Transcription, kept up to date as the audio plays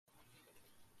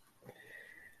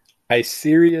I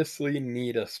seriously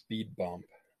need a speed bump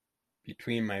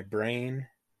between my brain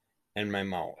and my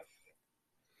mouth.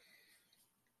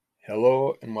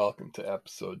 Hello and welcome to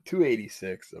episode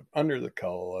 286 of Under the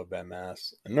Cowl of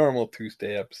MS, a normal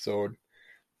Tuesday episode.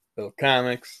 Little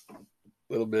comics, a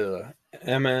little bit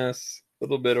of MS, a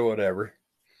little bit of whatever.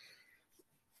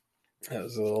 That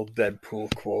was a little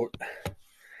Deadpool quote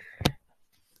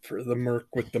for the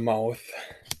merc with the mouth.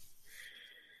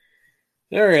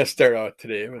 Now we're going to start out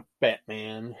today with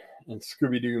Batman and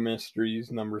Scooby-Doo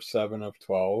Mysteries number 7 of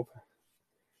 12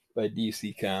 by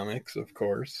DC Comics, of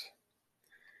course.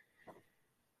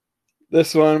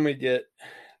 This one we get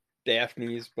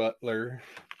Daphne's butler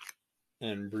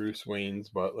and Bruce Wayne's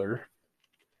butler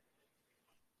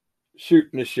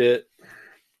shooting the shit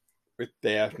with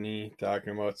Daphne,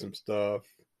 talking about some stuff.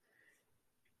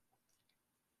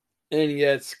 And you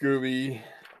got Scooby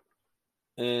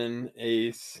and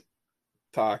Ace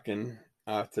talking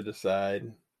off to the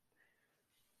side.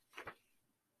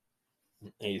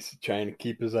 Ace trying to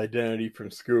keep his identity from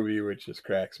Scooby, which just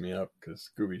cracks me up because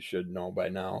Scooby should know by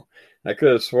now. I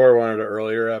could have swore one of the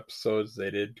earlier episodes they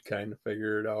did kind of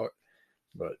figure it out,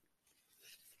 but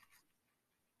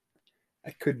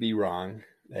I could be wrong.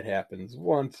 That happens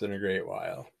once in a great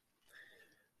while.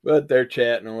 But they're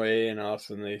chatting away, and all of a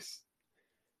sudden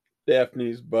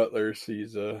Daphne's butler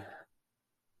sees a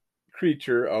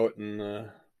creature out in the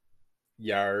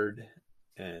yard,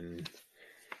 and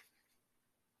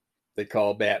they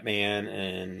call Batman,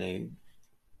 and they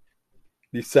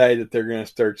decide that they're going to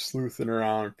start sleuthing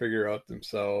around and figure out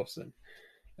themselves. And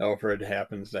Alfred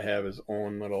happens to have his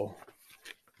own little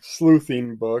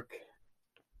sleuthing book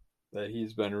that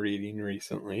he's been reading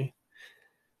recently.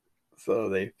 So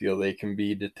they feel they can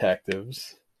be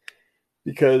detectives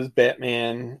because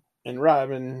Batman and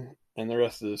Robin and the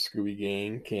rest of the Scooby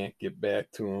gang can't get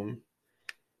back to him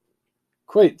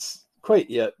quite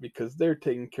yet because they're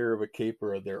taking care of a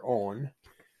caper of their own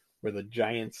with a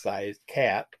giant-sized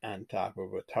cat on top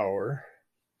of a tower.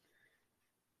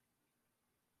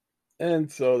 And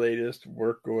so they just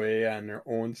work away on their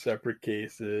own separate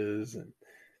cases, and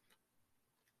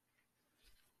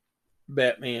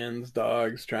Batman's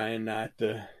dog's trying not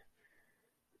to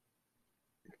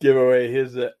give away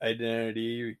his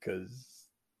identity because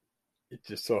it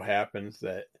just so happens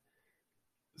that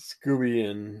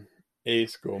Scooby and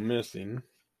Ace go missing.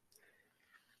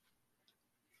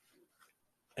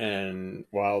 And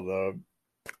while the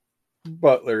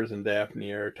butlers and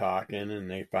Daphne are talking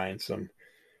and they find some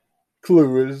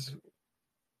clues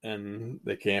and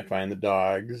they can't find the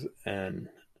dogs, and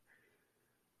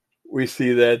we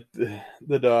see that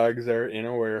the dogs are in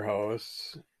a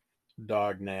warehouse,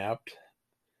 dog napped,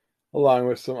 along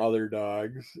with some other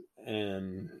dogs,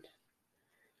 and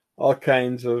all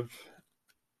kinds of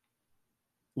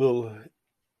little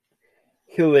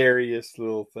hilarious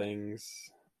little things,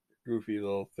 goofy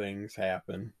little things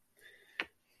happen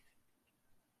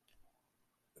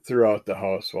throughout the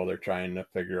house while they're trying to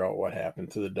figure out what happened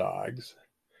to the dogs.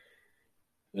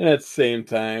 And at the same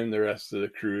time, the rest of the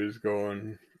crew is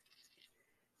going,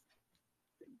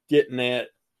 getting at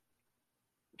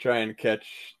trying to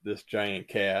catch this giant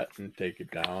cat and take it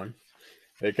down.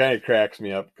 It kind of cracks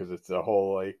me up because it's a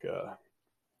whole like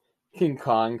King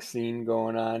Kong scene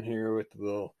going on here with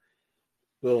the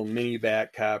little mini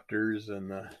bat copters and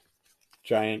the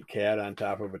giant cat on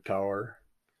top of a tower.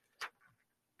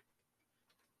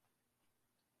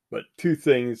 But two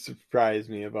things surprise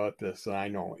me about this. And I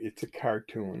know it's a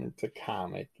cartoon, it's a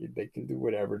comic, they can do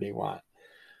whatever they want.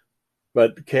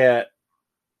 But the cat,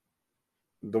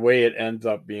 the way it ends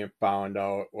up being found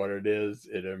out what it is,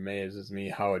 it amazes me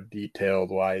how detailed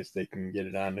wise they can get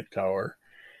it on the tower.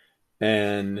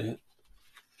 And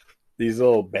these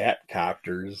little bat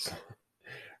copters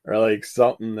are like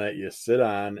something that you sit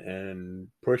on and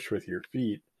push with your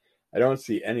feet. I don't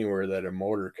see anywhere that a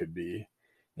motor could be.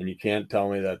 And you can't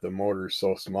tell me that the motor is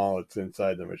so small it's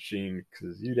inside the machine,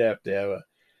 because you'd have to have a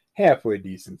halfway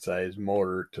decent sized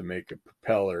motor to make a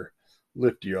propeller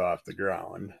lift you off the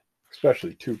ground,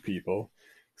 especially two people,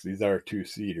 because these are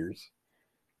two-seaters.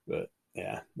 But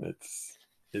yeah, it's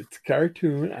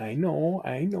cartoon. I know.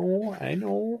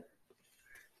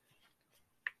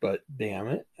 But damn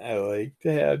it, I like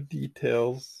to have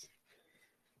details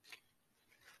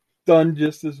done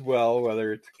just as well,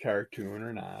 whether it's a cartoon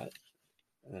or not.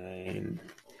 I mean,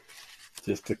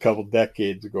 just a couple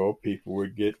decades ago, people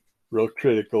would get real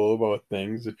critical about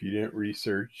things if you didn't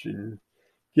research and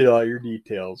get all your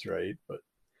details right. But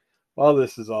while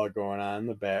this is all going on,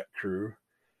 the Bat crew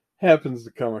happens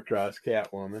to come across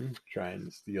Catwoman trying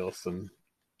to steal some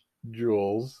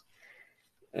jewels,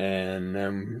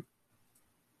 and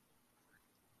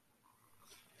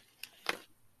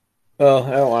Well,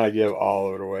 I don't want to give all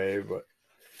of it away, but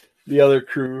the other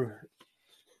crew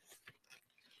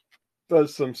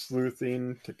does some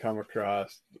sleuthing to come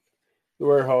across the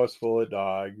warehouse full of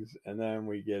dogs, and then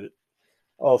we get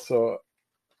also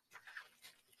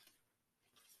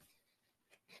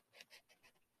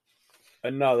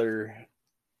another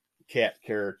cat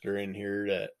character in here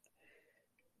that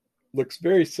looks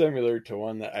very similar to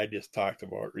one that I just talked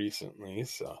about recently.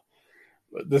 So,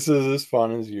 but this is as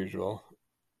fun as usual.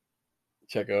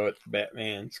 Check out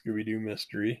Batman Scooby Doo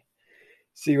Mystery.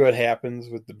 See what happens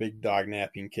with the big dog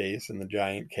napping case and the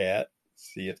giant cat.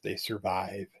 See if they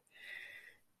survive.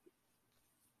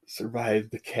 Survive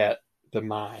the cat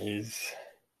demise.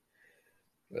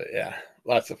 But yeah,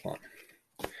 lots of fun.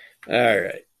 All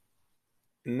right.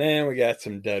 And then we got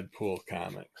some Deadpool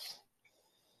comics.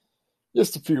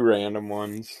 Just a few random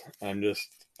ones.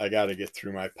 I got to get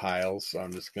through my piles, so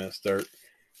I'm just going to start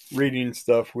reading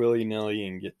stuff willy nilly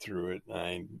and get through it.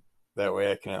 That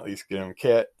way I can at least get them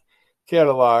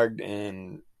cataloged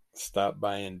and stop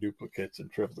buying duplicates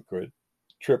and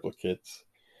triplicates.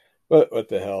 But what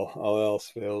the hell? All else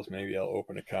fails, maybe I'll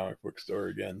open a comic book store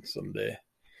again someday.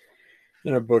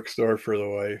 In a bookstore for the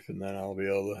wife, and then I'll be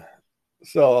able to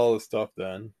sell all the stuff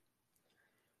then.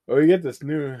 But we get this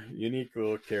new, unique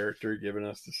little character giving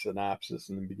us the synopsis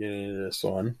in the beginning of this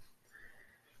one.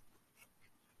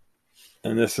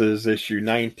 And this is issue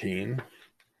 19.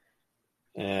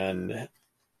 And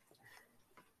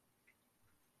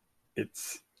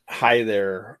it's, hi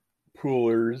there,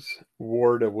 poolers.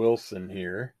 Warda Wilson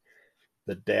here.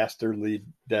 The dastardly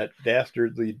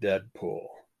Deadpool.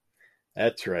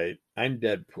 That's right, I'm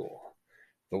Deadpool.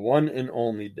 The one and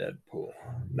only Deadpool.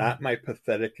 Not my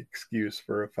pathetic excuse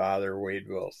for a father, Wade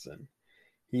Wilson.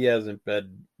 He hasn't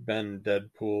been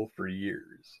Deadpool for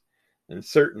years. And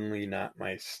certainly not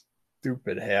my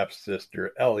stupid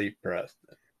half-sister, Ellie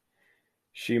Preston.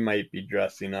 She might be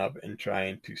dressing up and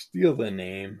trying to steal the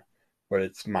name, but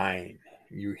it's mine.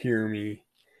 You hear me?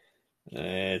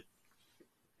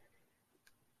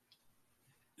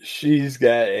 She's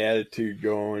got attitude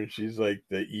going. She's like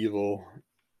the evil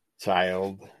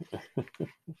child.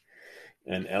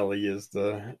 And Ellie is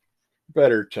the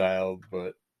better child,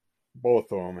 but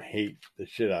both of them hate the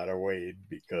shit out of Wade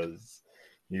because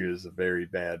he was a very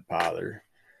bad father.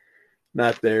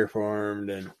 Not there for him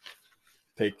and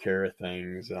take care of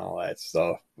things and all that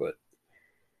stuff. But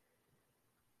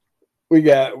we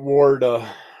got Warda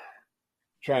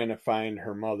trying to find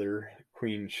her mother,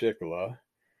 Queen Shikla,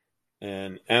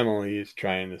 and Emily's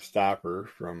trying to stop her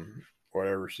from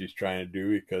whatever she's trying to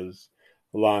do because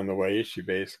along the way she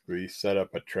basically set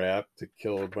up a trap to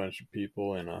kill a bunch of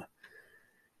people in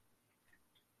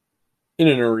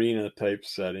an arena type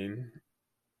setting.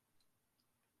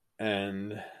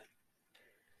 And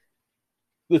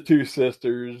the two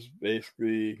sisters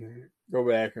basically go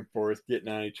back and forth, getting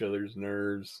on each other's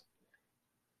nerves,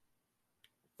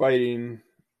 fighting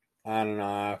on and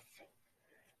off,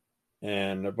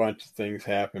 and a bunch of things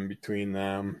happen between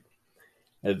them.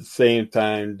 At the same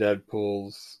time,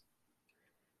 Deadpool's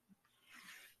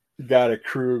got a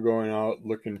crew going out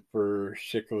looking for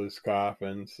Shikla's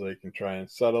coffin so they can try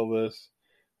and settle this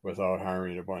without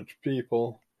harming a bunch of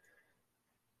people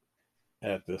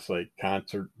at this like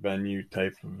concert venue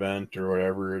type event or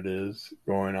whatever it is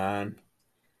going on.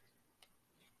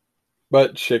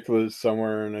 But Shikla's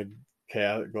somewhere in a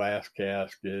glass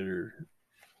casket,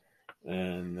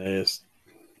 and they just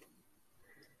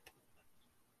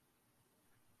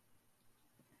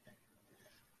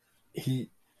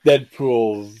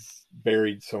Deadpool's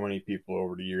buried so many people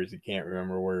over the years he can't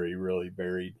remember where he really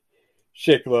buried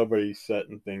Shikla, but he's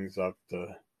setting things up to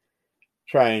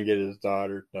try and get his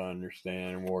daughter to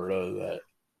understand Warda that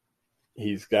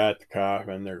he's got the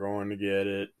coffin, they're going to get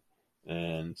it,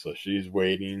 and so she's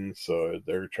waiting. So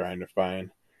they're trying to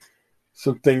find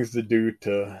some things to do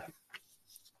to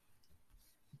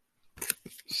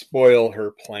spoil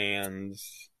her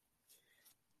plans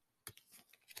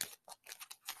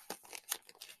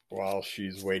while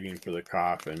she's waiting for the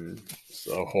coffin.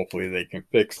 So hopefully they can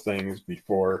fix things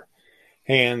beforehand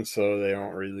so they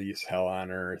don't release hell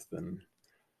on earth and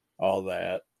all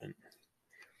that. And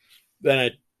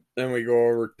then we go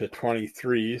over to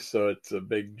 23, so it's a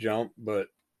big jump, but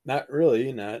not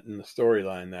really, not in the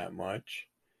storyline that much.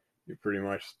 You pretty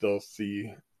much still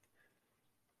see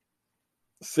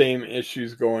same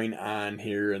issues going on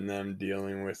here and them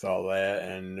dealing with all that,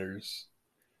 and there's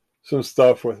some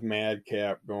stuff with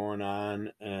Madcap going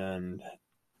on, and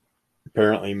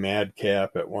apparently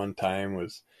Madcap at one time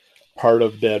was part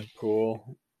of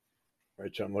Deadpool,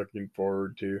 which I'm looking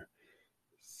forward to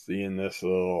seeing this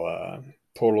little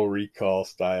Total Recall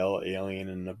style alien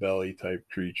in the belly type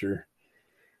creature.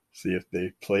 See if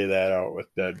they play that out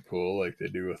with Deadpool like they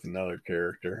do with another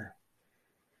character.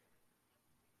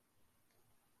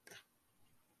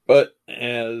 But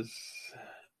as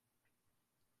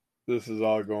this is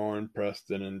all going,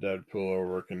 Preston and Deadpool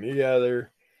are working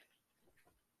together,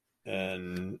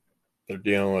 and they're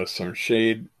dealing with some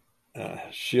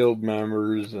Shield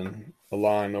members and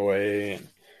along the way, and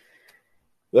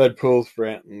Deadpool's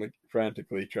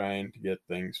frantically trying to get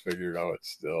things figured out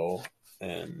still,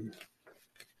 and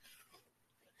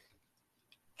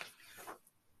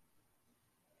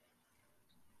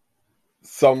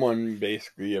someone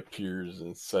basically appears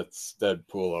and sets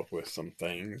Deadpool up with some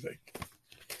things. Like,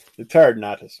 it's hard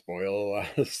not to spoil a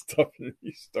lot of stuff in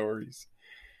these stories,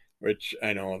 which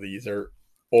I know these are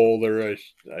older.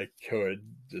 I could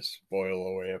just spoil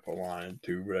away if I wanted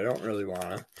to, but I don't really want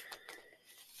to,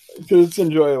 because it's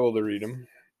enjoyable to read them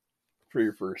for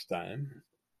your first time.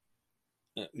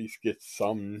 At least get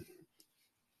some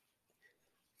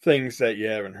things that you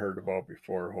haven't heard about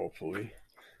before, hopefully.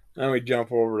 Then we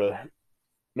jump over to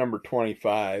number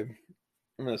 25.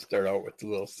 I'm going to start out with a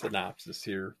little synopsis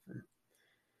here from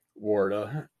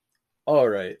Warda. All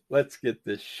right, let's get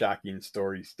this shocking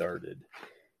story started.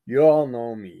 You all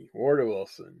know me, Warda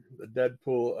Wilson, the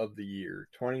Deadpool of the year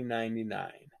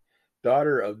 2099,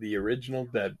 daughter of the original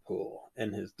Deadpool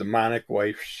and his demonic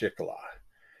wife Shikla.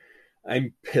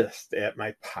 I'm pissed at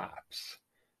my pops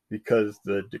because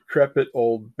the decrepit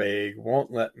old bag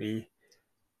won't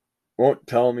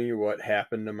tell me what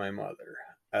happened to my mother.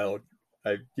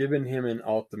 I've given him an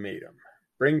ultimatum.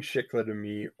 Bring Shikla to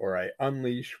me, or I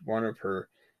unleash one of her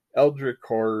eldritch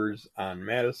horrors on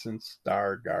Madison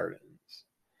Star Gardens.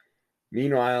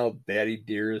 Meanwhile, Daddy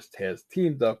Dearest has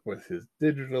teamed up with his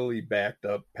digitally backed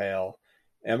up pal,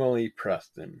 Emily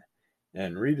Preston,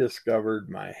 and rediscovered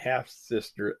my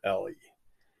half-sister Ellie,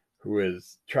 who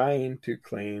is trying to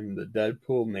claim the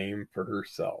Deadpool name for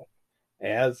herself,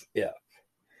 as if.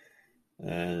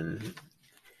 And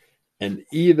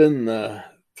even the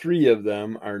three of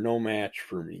them are no match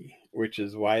for me, which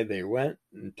is why they went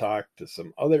and talked to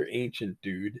some other ancient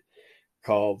dude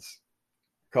calls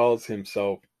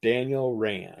himself Daniel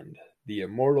Rand, the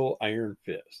immortal Iron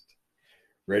Fist,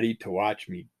 ready to watch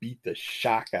me beat the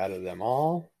shock out of them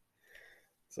all.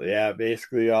 So yeah,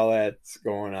 basically all that's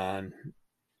going on.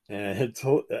 And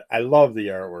I love the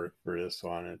artwork for this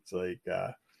one. It's like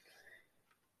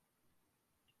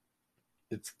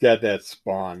it's got that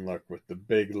Spawn look with the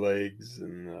big legs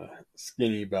and the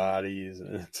skinny bodies,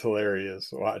 and it's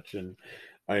hilarious watching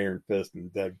Iron Fist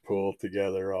and Deadpool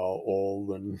together, all old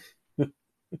and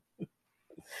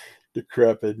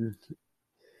decrepit.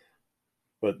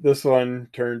 But this one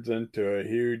turns into a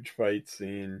huge fight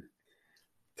scene.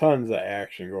 Tons of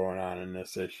action going on in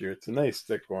this issue. It's a nice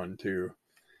thick one too.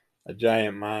 A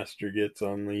giant monster gets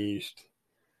unleashed.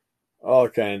 All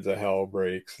kinds of hell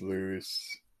breaks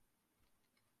loose.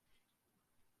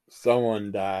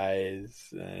 Someone dies.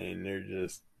 And they're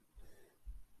just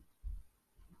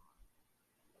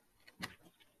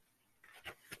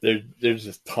there's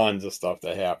just tons of stuff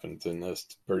that happens in this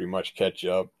to pretty much catch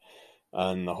you up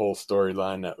on the whole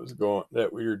storyline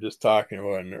that we were just talking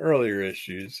about in the earlier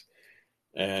issues.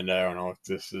 And I don't know if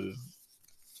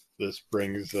this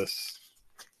brings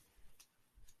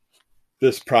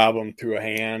this problem to a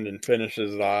hand and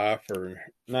finishes it off or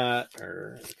not,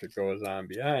 or if it goes on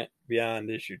beyond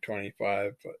issue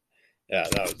 25. But yeah,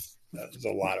 that was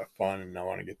a lot of fun, and I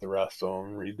want to get the rest of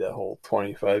them and read that whole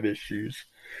 25 issues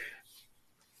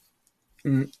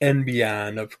and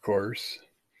beyond, of course.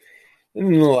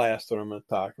 And the last one I'm going to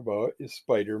talk about is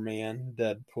Spider-Man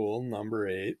Deadpool number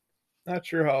 8. Not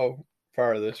sure how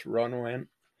far this run went,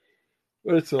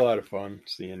 but it's a lot of fun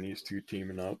seeing these two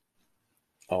teaming up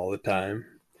all the time.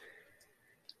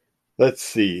 Let's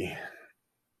see.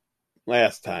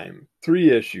 Last time, 3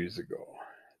 issues ago,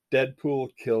 Deadpool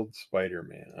killed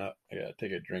Spider-Man. I gotta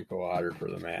take a drink of water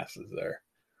for the masses there.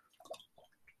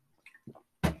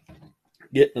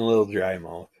 Getting a little dry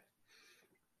mouth.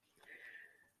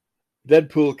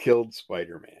 Deadpool killed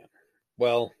Spider-Man.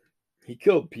 Well, he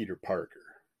killed Peter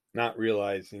Parker, not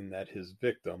realizing that his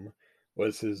victim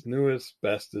was his newest,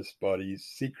 bestest buddy's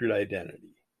secret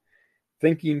identity.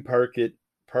 Thinking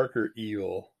Parker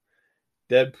evil,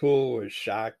 Deadpool was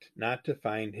shocked not to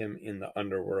find him in the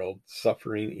underworld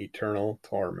suffering eternal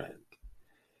torment.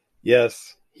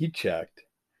 Yes, he checked.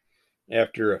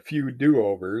 After a few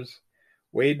do-overs,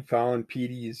 Wade found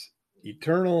Petey's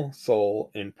eternal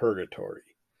soul in purgatory.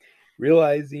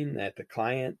 Realizing that the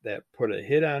client that put a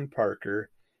hit on Parker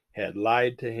had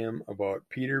lied to him about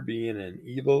Peter being an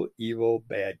evil, evil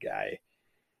bad guy,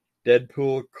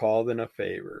 Deadpool called in a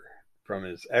favor from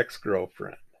his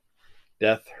ex-girlfriend,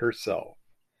 Death herself,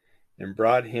 and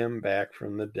brought him back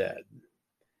from the dead.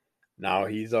 Now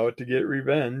he's out to get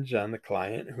revenge on the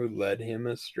client who led him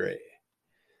astray.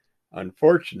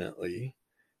 Unfortunately,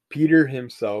 Peter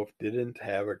himself didn't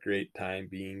have a great time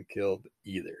being killed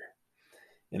either.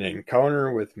 An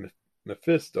encounter with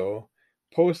Mephisto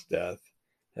post-death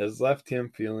has left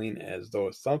him feeling as though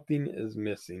something is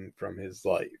missing from his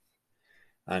life.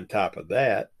 On top of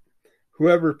that,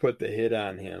 whoever put the hit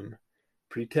on him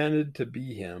pretended to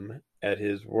be him at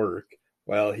his work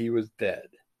while he was dead.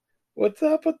 What's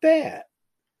up with that?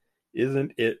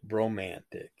 Isn't it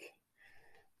romantic?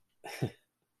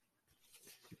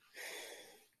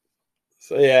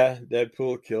 So yeah,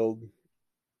 Deadpool killed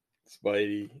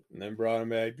Spidey and then brought him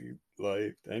back to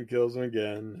life, then kills him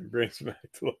again and brings him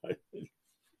back to life.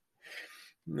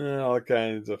 All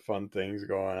kinds of fun things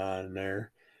going on in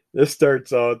there. This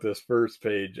starts out this first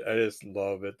page. I just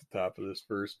love at the top of this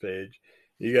first page.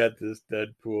 You got this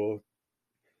Deadpool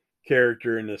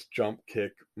character in this jump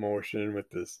kick motion with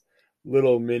this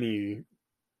little mini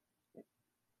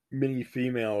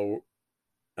female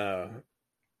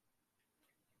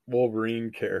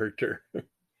Wolverine character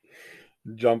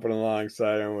jumping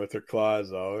alongside him with her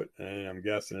claws out, and I'm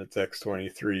guessing it's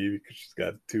X-23 because she's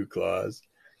got 2 claws.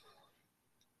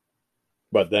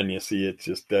 But then you see it's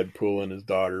just Deadpool and his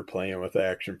daughter playing with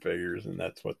action figures, and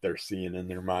that's what they're seeing in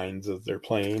their minds as they're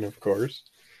playing, of course.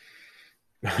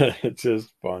 It's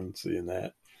just fun seeing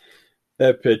that.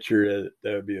 That picture,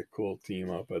 that would be a cool team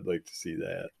up. I'd like to see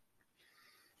that.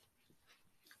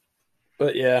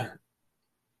 But yeah,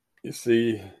 you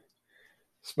see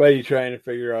Spidey trying to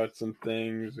figure out some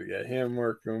things. We got him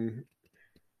working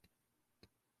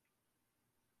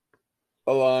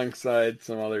alongside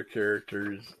some other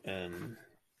characters, and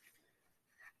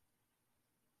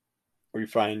we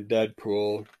find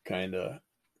Deadpool kind of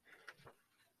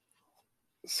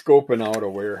scoping out a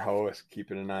warehouse,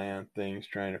 keeping an eye on things,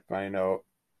 trying to find out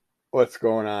what's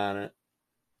going on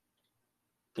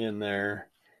in there.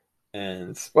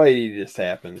 And Spidey just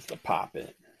happens to pop in.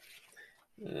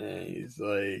 And he's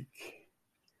like,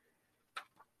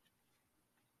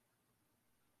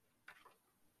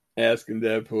 asking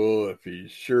Deadpool if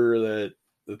he's sure that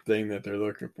the thing that they're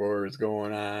looking for is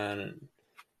going on. And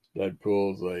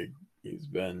Deadpool's like, he's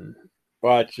been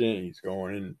watching, he's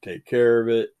going in to take care of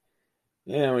it.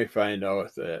 And we find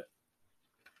out that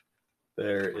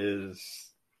there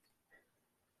is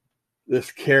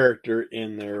this character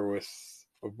in there with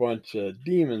a bunch of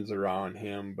demons around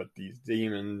him, but these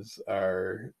demons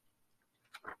are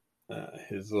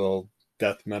his little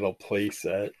death metal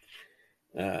playset.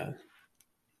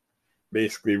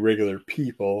 Basically regular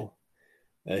people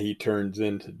that he turns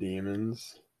into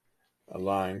demons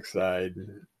alongside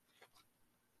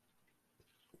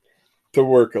to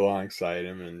work alongside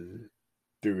him and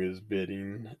do his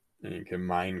bidding, and you can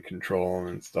mind control him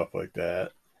and stuff like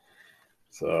that.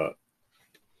 So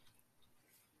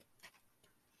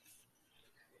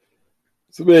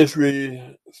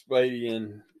basically Spidey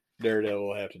and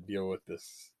Daredevil have to deal with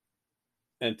this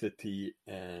entity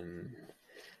and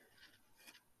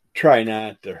try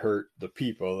not to hurt the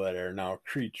people that are now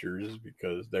creatures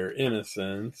because they're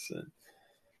innocents. And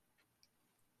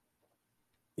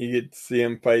you get to see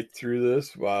them fight through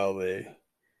this while they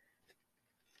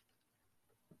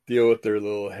deal with their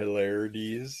little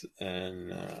hilarities,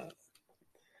 and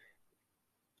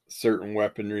certain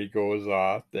weaponry goes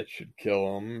off that should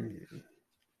kill them.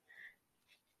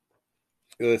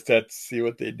 You just have to see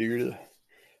what they do to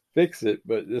fix it.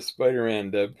 But this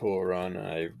Spider-Man Deadpool run,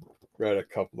 I've read a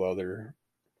couple other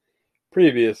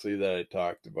previously that I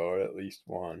talked about, at least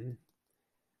one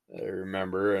I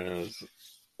remember, and it was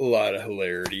a lot of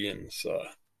hilarity. And so,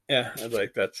 yeah,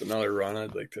 that's another run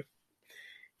I'd like to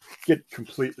get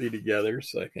completely together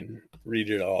so I can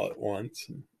read it all at once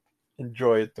and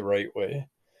enjoy it the right way,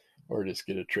 or just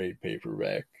get a trade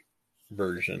paperback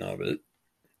version of it.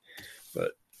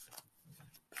 But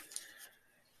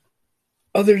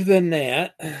other than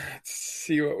that, let's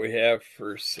see what we have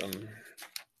for some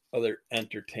other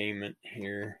entertainment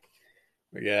here.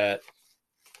 We got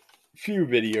a few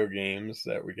video games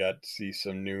that we got to see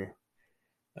some new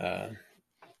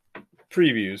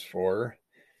previews for.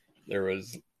 There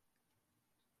was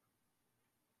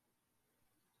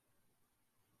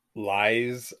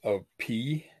Lies of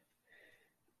P,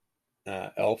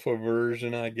 alpha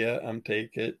version, I'm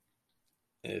take it.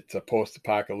 It's a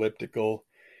post-apocalyptical,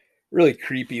 really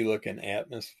creepy looking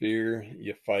atmosphere.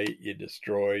 You fight, you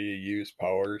destroy, you use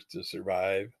powers to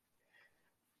survive.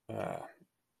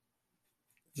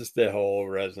 Just that whole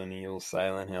Resident Evil,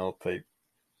 Silent Hill type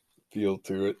feel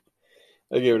to it.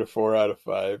 I gave it a 4 out of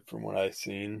 5 from what I've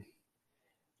seen.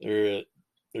 There,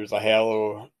 there's a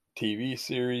Halo TV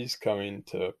series coming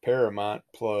to Paramount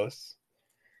Plus.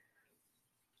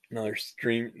 Another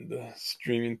the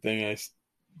streaming thing I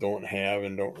don't have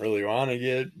and don't really want to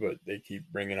get, but they keep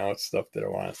bringing out stuff that I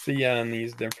want to see on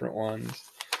these different ones.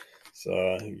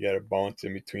 So you got to bounce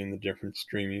in between the different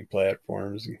streaming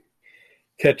platforms and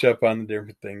catch up on the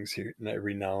different things here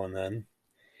every now and then.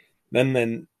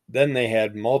 Then they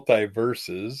had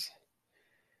Multiverses.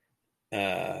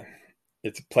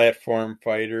 It's a platform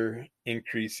fighter,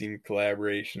 increasing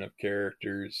collaboration of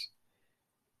characters,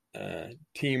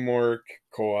 teamwork,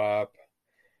 co-op.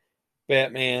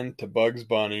 Batman to Bugs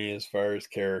Bunny, as far as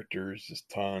characters, just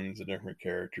tons of different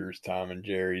characters: Tom and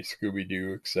Jerry, Scooby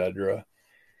Doo, etc.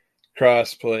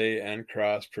 Crossplay and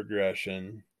cross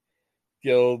progression,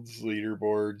 guilds,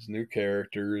 leaderboards, new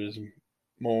characters,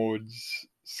 modes,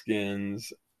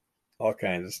 skins, all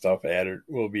kinds of stuff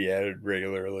will be added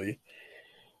regularly.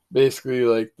 Basically,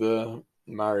 like the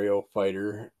Mario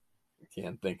Fighter.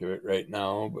 Can't think of it right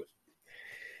now, but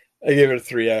I give it a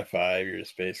 3 out of 5. You're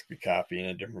just basically copying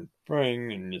a different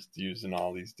thing and just using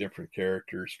all these different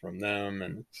characters from them,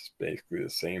 and it's basically the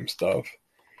same stuff,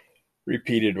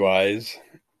 repeated wise.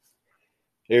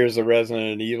 Here's a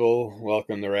Resident Evil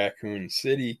Welcome to Raccoon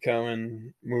City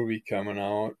movie coming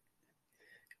out,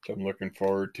 which I'm looking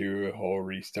forward to. A whole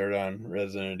restart on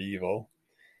Resident Evil.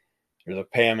 There's a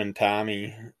Pam and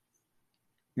Tommy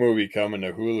movie coming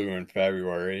to Hulu in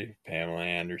February. Pamela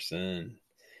Anderson,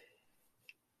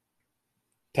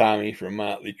 Tommy from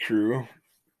Motley Crue,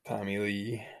 Tommy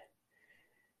Lee.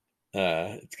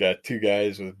 It's got two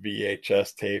guys with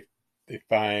VHS tape. They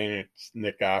find it's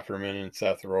Nick Offerman and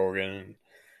Seth Rogen, and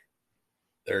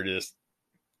they're just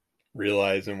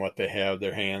realizing what they have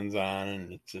their hands on,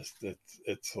 and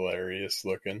it's hilarious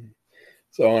looking.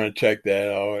 So I want to check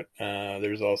that out.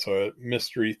 There's also a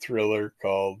mystery thriller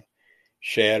called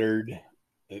Shattered.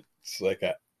 It's like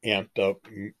a amped up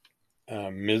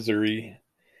misery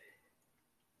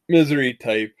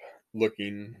type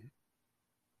looking.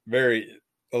 Very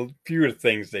a few of the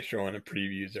things they show in the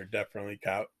previews are definitely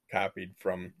copied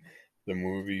from the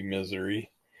movie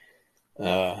Misery.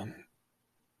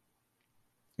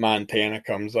 Montana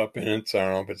comes up in it, so I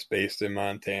don't know if it's based in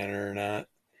Montana or not.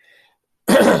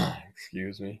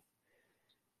 Excuse me.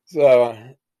 So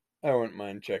I wouldn't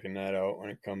mind checking that out when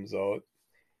it comes out.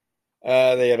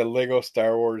 They had a Lego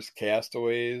Star Wars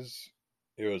Castaways.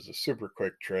 It was a super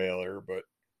quick trailer, but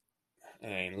I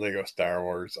mean, Lego Star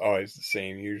Wars, always the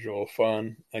same usual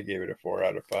fun. I gave it a 4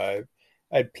 out of 5.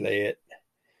 I'd play it.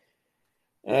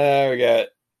 We got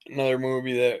another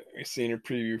movie that we seen a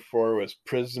preview for was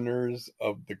Prisoners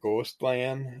of the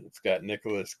Ghostland. It's got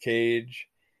Nicolas Cage.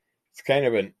 It's kind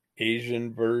of an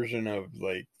Asian version of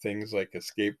like things like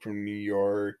Escape from New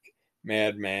York,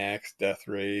 Mad Max, Death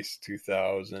Race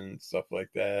 2000, stuff like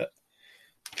that.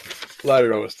 A lot of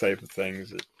those type of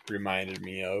things it reminded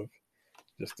me of,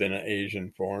 just in an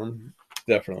Asian form.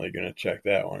 Definitely going to check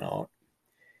that one out.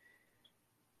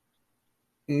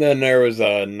 And then there was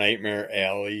a Nightmare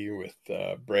Alley with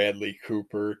Bradley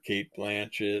Cooper, Kate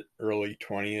Blanchett, early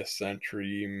 20th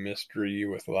century mystery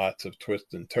with lots of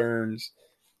twists and turns.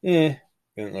 Didn't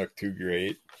look too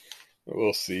great, but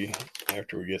we'll see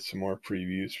after we get some more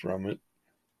previews from it.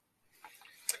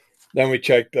 Then we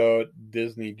checked out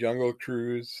Disney Jungle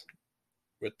Cruise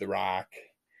with The Rock.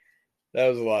 That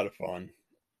was a lot of fun.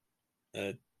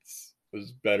 It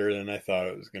was better than I thought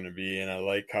it was going to be, and I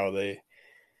like how they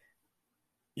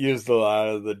used a lot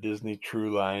of the Disney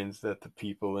True lines that the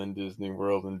people in Disney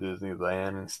World and Disneyland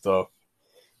and stuff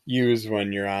use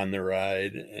when you're on the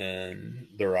ride, and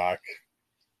The Rock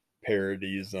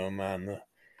parodies them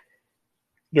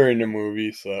during the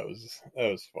movie, so that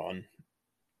was fun.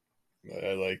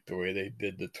 I liked the way they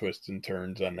did the twists and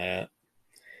turns on that.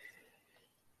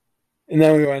 And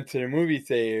then we went to the movie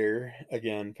theater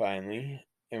again finally,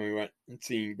 and we went and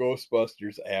seen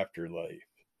Ghostbusters Afterlife.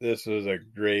 This was a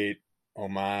great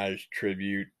homage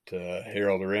tribute to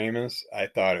Harold Ramis. I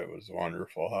thought it was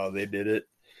wonderful how they did it.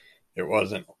 It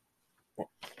wasn't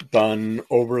done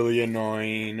overly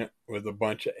annoying with a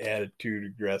bunch of attitude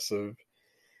aggressive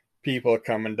people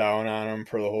coming down on him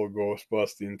for the whole ghost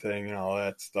busting thing and all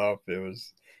that stuff.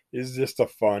 It's just a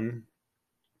fun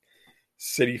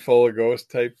city full of ghosts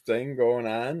type thing going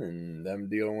on, and them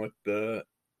dealing with the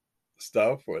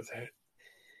stuff with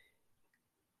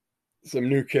some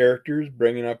new characters,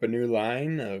 bringing up a new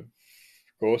line of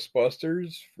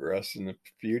Ghostbusters for us in the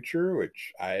future,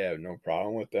 which I have no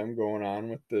problem with them going on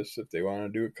with this if they want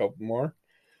to do a couple more.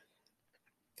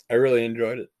 I really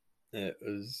enjoyed it. It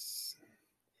was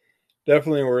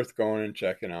definitely worth going and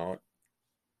checking out.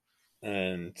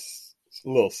 And it's a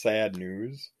little sad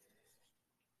news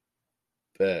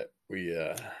that we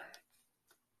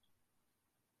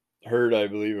heard. I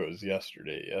believe it was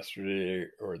yesterday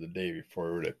or the day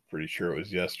before, but I'm pretty sure it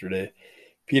was yesterday.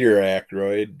 Peter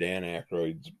Aykroyd, Dan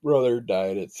Aykroyd's brother,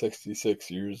 died at 66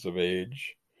 years of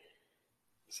age.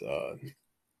 So,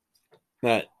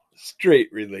 not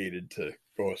straight related to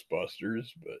Ghostbusters,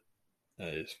 but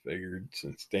I just figured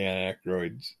since Dan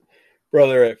Aykroyd's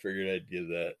brother, I figured I'd give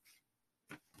that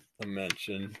a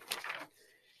mention.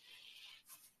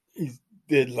 He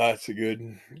did lots of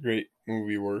great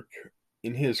movie work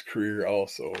in his career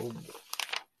also.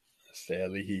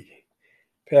 Sadly, he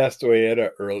passed away at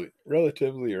a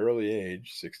relatively early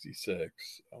age, 66.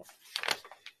 So.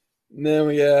 And then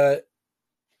we got,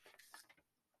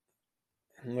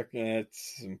 I'm looking at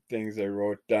some things I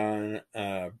wrote down.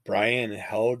 Brian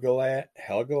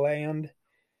Helgeland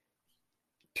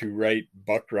to write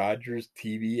Buck Rogers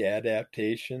TV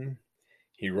adaptation.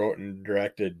 He wrote and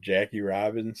directed Jackie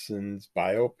Robinson's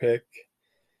biopic,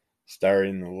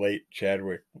 starring the late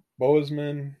Chadwick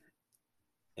Boseman,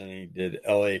 and he did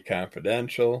L.A.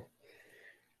 Confidential.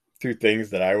 Two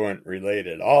things that I wouldn't relate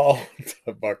at all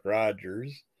to Buck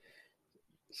Rogers.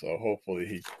 So hopefully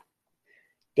he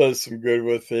does some good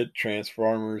with it.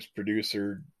 Transformers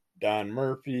producer Don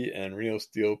Murphy and Real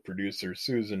Steel producer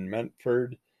Susan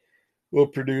Medford will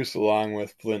produce, along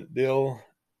with Flint Dill,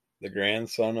 the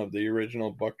grandson of the original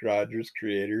Buck Rogers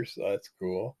creator. So that's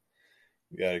cool.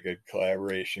 We got a good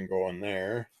collaboration going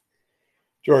there.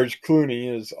 George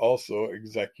Clooney is also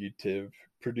executive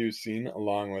producing,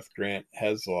 along with Grant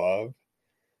Heslov.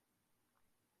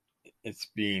 It's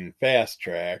being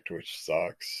fast-tracked, which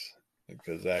sucks,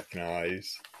 because that can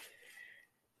always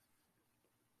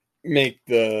make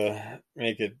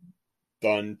it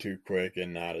done too quick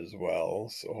and not as well.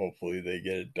 So hopefully they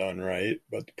get it done right.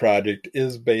 But the project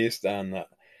is based on the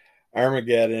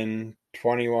Armageddon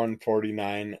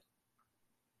 2149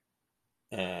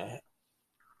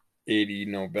 80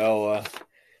 novella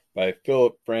by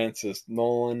Philip Francis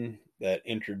Nolan that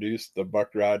introduced the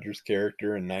Buck Rogers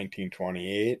character in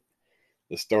 1928.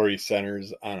 The story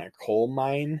centers on a coal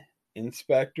mine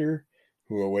inspector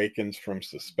who awakens from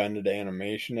suspended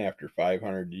animation after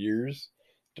 500 years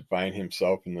to find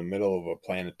himself in the middle of a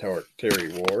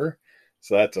planetary war.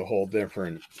 So that's a whole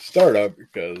different startup,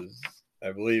 because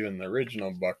I believe in the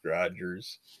original Buck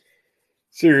Rogers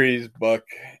series, Buck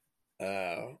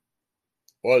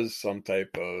was some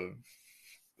type of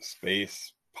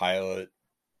space pilot,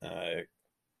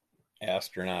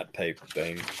 astronaut type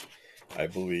thing. I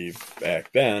believe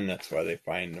back then, that's why they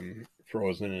find him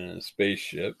frozen in a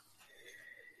spaceship.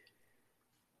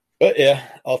 But yeah,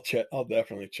 I'll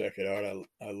definitely check it out.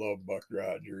 I love Buck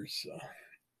Rogers. So.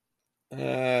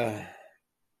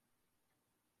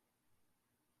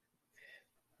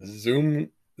 Zoom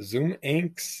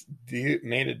Inc.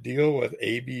 made a deal with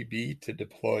ABB to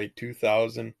deploy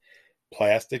 2,000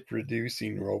 plastic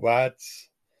reducing robots.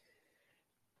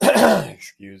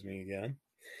 Excuse me again.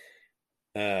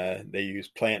 They use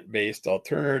plant-based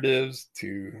alternatives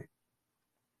to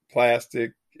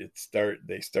plastic.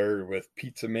 They started with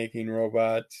pizza making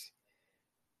robots.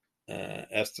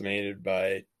 Estimated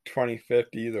by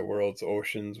 2050, the world's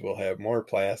oceans will have more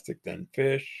plastic than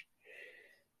fish.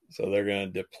 So they're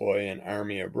going to deploy an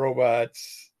army of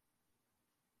robots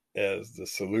as the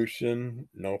solution.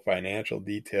 No financial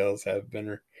details have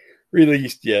been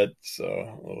released yet,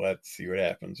 so let's see what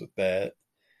happens with that.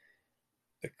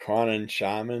 The Quanon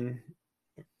Shaman,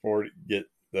 get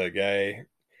the guy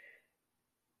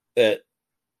that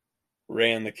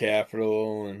ran the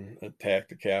Capitol and attacked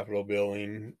the Capitol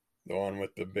building, the one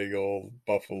with the big old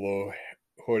buffalo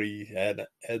hoodie head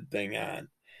thing on,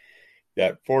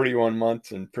 got 41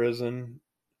 months in prison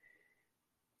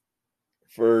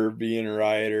for being a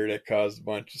rioter that caused a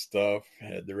bunch of stuff,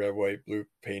 had the red, white, blue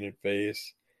painted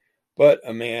face. But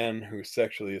a man who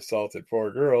sexually assaulted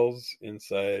 4 girls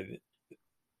inside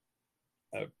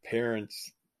a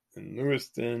parents in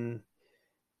Lewiston,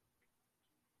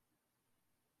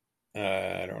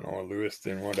 I don't know,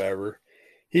 Lewiston, whatever,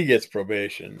 he gets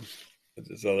probation. But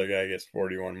this other guy gets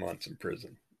 41 months in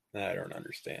prison. I don't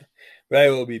understand. But I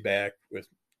will be back with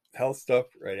health stuff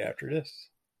right after this.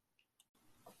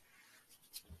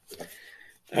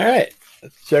 All right,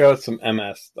 let's check out some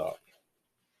MS stuff.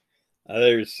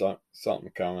 There's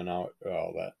something coming out.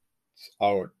 Well, that's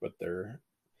out, but they're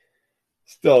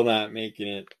still not making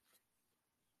it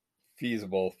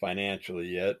feasible financially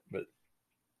yet.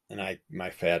 And my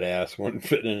fat ass wouldn't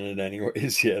fit in it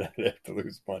anyways yet. I'd have to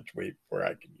lose a bunch of weight before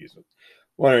I could use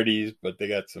one of these. But they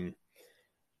got some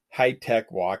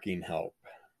high-tech walking help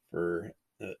for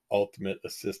ultimate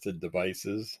assisted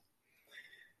devices.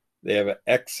 They have an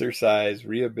exercise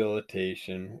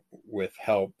rehabilitation with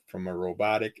help from a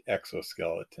robotic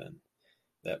exoskeleton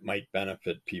that might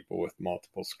benefit people with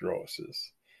multiple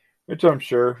sclerosis, which I'm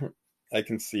sure I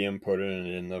can see them putting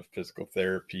it in the physical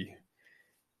therapy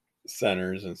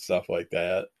centers and stuff like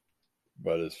that.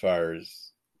 But as far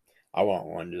as I want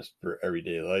one just for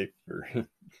everyday life, for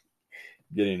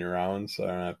getting around, so I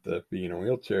don't have to be in a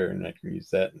wheelchair and I can use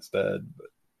that instead. But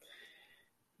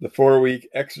the 4-week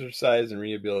exercise and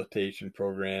rehabilitation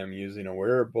program using a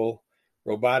wearable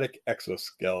robotic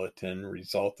exoskeleton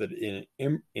resulted in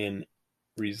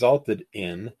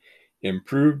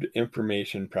improved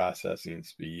information processing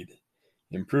speed,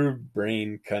 improved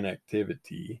brain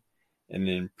connectivity, and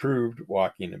improved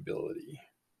walking ability.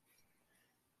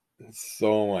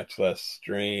 So much less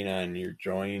strain on your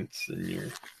joints, and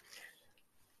you're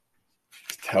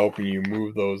helping you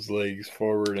move those legs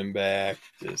forward and back.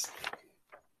 Just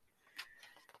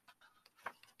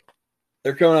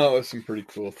they're coming out with some pretty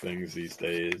cool things these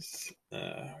days. We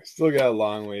still got a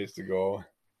long ways to go.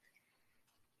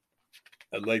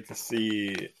 I'd like to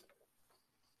see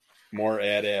more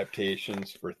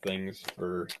adaptations for things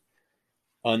for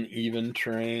uneven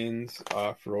terrains,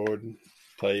 off-road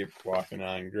type, walking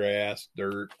on grass,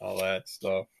 dirt, all that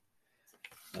stuff.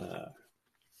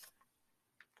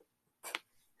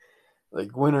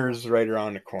 Like winter's right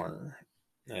around the corner.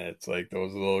 It's like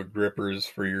those little grippers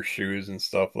for your shoes and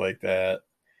stuff like that.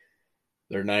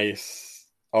 They're nice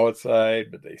outside,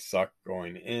 but they suck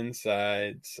going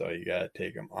inside. So you got to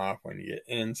take them off when you get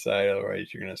inside.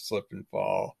 Otherwise, you're going to slip and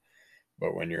fall.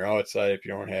 But when you're outside, if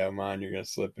you don't have them on, you're going to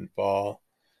slip and fall.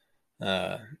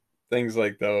 Things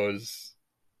like those,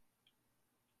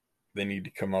 they need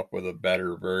to come up with a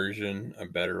better version, a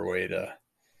better way to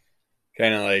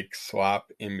kind of like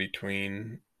swap in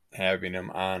between having them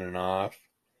on and off.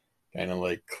 Kind of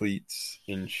like cleats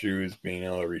in shoes, being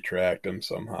able to retract them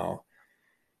somehow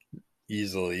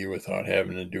easily without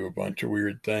having to do a bunch of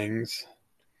weird things.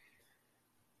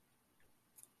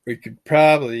 We could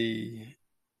probably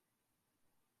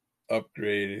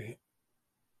upgrade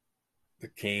the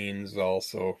canes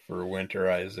also for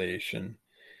winterization.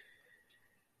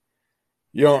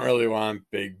 You don't really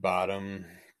want big bottom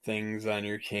things on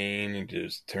your cane and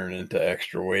just turn into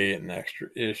extra weight and extra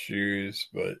issues,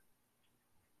 but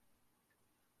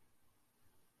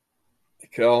you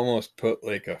could almost put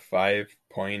like a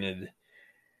 5-pointed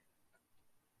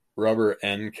rubber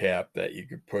end cap that you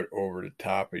could put over the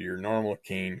top of your normal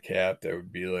cane cap that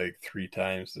would be like 3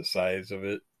 times the size of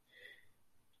it.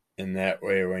 And that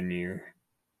way when you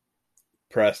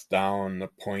press down, the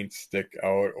points stick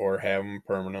out, or have them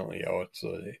permanently out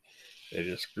so they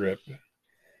just grip.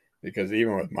 Because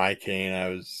even with my cane, I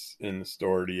was in the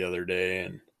store the other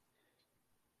day,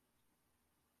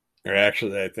 or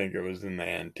actually I think it was in the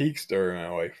antique store my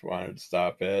wife wanted to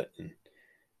stop at, and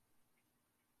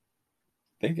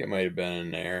I think it might have been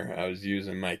in there. I was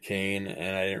using my cane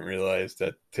and I didn't realize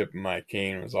that the tip of my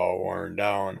cane was all worn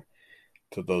down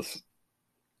to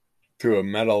a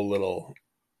metal little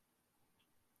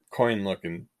coin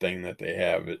looking thing that they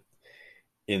have it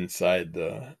inside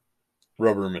the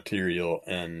rubber material,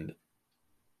 and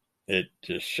it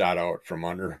just shot out from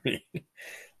under me.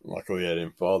 Luckily I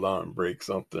didn't fall down and break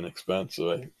something expensive.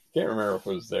 I can't remember if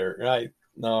it was there. I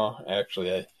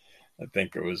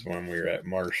think it was when we were at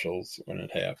Marshall's when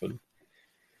it happened.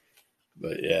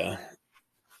 But yeah,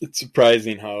 it's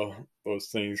surprising how those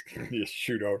things can just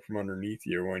shoot out from underneath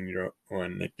you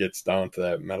when it gets down to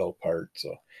that metal part.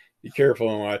 So be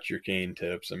careful and watch your cane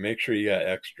tips, and make sure you got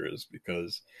extras,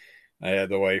 because I had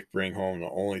the wife bring home the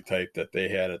only type that they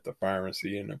had at the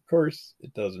pharmacy, and of course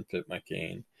it doesn't fit my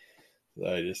cane. So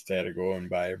I just had to go and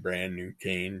buy a brand new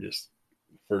cane just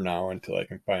for now until I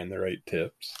can find the right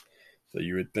tips. So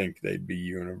you would think they'd be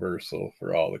universal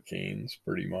for all the canes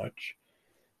pretty much.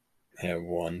 Have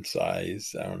one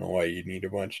size. I don't know why you need a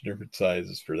bunch of different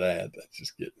sizes for that. That's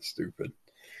just getting stupid.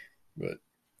 But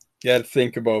you got to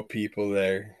think about people that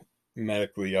are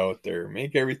medically out there.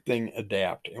 Make everything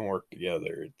adapt and work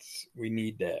together. We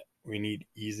need that. We need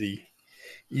easy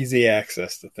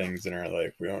access to things in our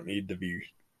life. We don't need to be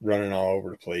running all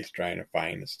over the place trying to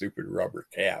find a stupid rubber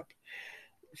cap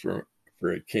for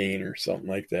a cane or something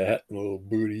like that. A little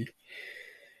booty.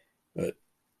 But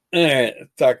all right,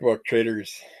 let's talk about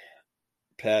critters.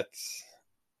 Pets,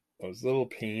 those little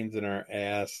pains in our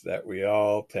ass that we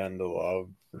all tend to love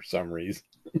for some reason.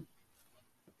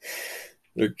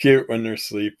 They're cute when they're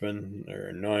sleeping, they're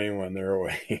annoying when they're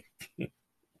awake.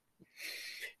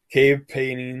 Cave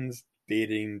paintings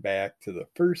dating back to the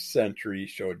 1st century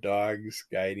show dogs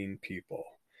guiding people,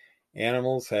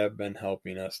 Animals have been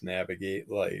helping us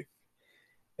navigate life,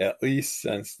 at least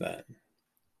since then.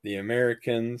 The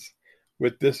Americans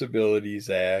with Disabilities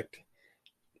Act,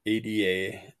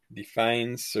 ADA,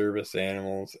 defines service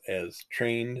animals as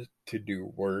trained to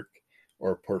do work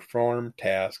or perform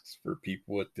tasks for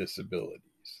people with disabilities.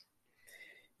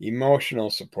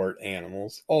 Emotional support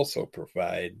animals also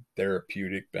provide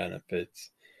therapeutic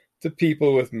benefits to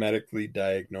people with medically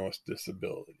diagnosed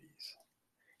disabilities.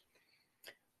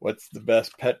 What's the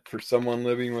best pet for someone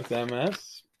living with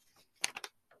MS?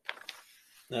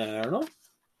 I don't know.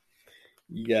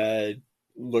 You gotta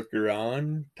look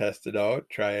around, test it out,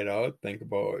 try it out, think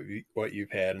about what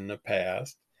you've had in the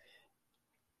past,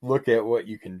 look at what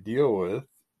you can deal with,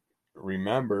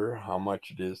 remember how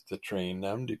much it is to train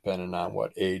them depending on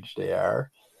what age they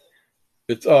are.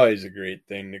 It's always a great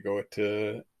thing to go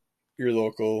to your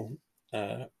local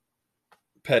uh,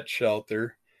 pet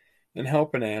shelter and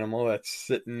help an animal that's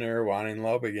sitting there wanting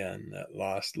love again, that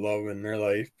lost love in their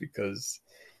life because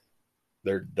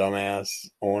their dumbass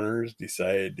owners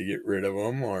decided to get rid of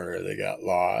them, or they got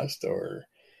lost, or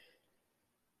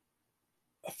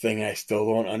a thing I still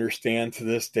don't understand to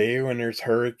this day, when there's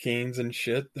hurricanes and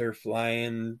shit, they're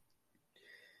flying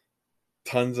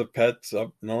tons of pets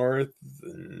up north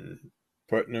and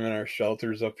putting them in our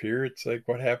shelters up here. It's like,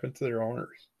 what happened to their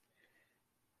owners?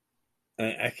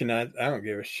 I don't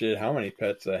give a shit how many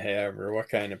pets I have or what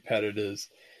kind of pet it is.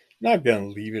 I'm not gonna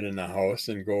leave it in the house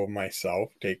and go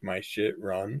myself, take my shit,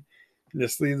 run, and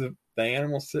just leave the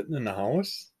animal sitting in the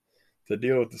house to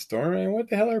deal with the storm. I mean, what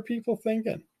the hell are people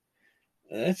thinking?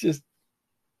 That's just,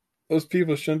 those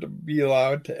people shouldn't be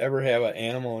allowed to ever have an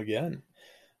animal again.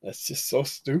 That's just so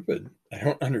stupid. I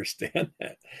don't understand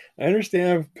that. I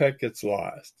understand if a pet gets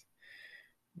lost,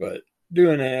 but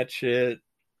doing that shit,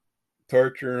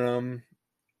 torturing them,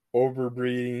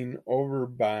 overbreeding,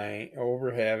 overbuying, over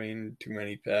having too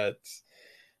many pets.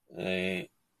 I,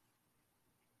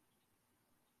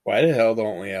 why the hell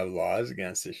don't we have laws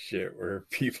against this shit where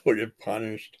people get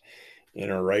punished in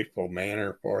a rightful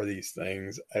manner for these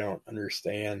things? I don't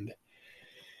understand.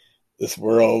 This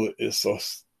world is so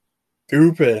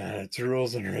stupid on its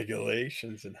rules and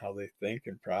regulations and how they think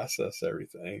and process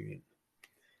everything.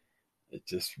 It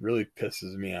just really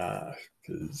pisses me off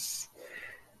because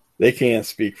they can't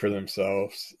speak for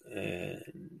themselves,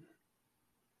 and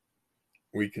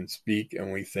we can speak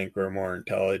and we think we're more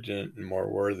intelligent and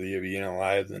more worthy of being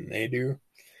alive than they do.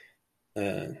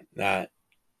 Not,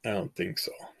 I don't think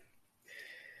so.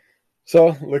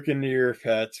 So look into your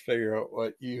pets, figure out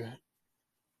what you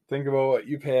think about, what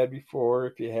you've had before,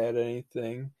 if you had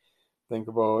anything. Think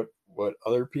about what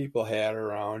other people had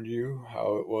around you,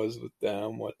 how it was with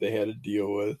them, what they had to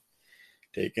deal with.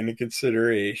 Take into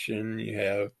consideration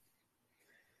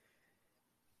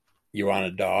you want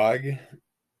a dog,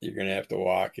 you're gonna have to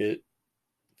walk it,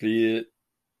 feed it,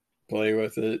 play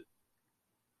with it,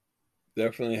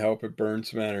 definitely help it burn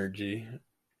some energy,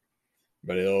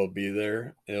 but it'll be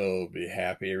there. It'll be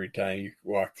happy every time you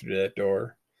walk through that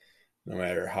door, no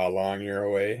matter how long you're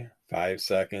away, 5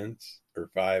 seconds or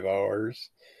 5 hours,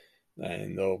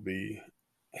 and they'll be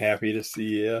happy to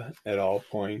see you at all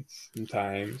points and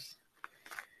times.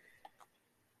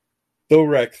 They'll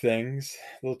wreck things,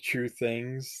 they'll chew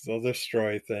things, they'll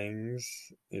destroy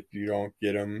things if you don't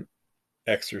get them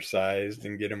exercised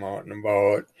and get them out and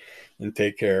about and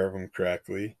take care of them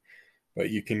correctly. But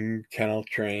you can kennel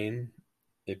train.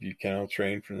 If you kennel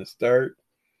train from the start,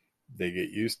 they get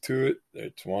used to it.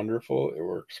 It's wonderful. It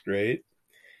works great.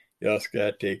 You also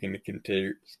got to take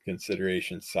into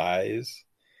consideration size.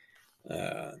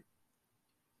 Uh,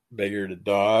 Bigger the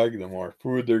dog, the more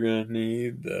food they're going to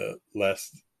need, the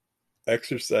less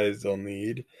exercise they'll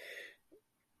need.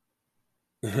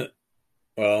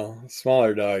 Well,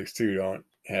 smaller dogs too don't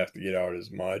have to get out as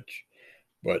much,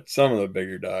 but some of the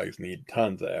bigger dogs need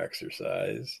tons of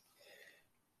exercise.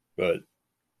 But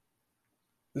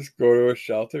just go to a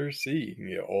shelter, see. You can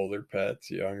get older pets,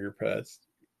 younger pets,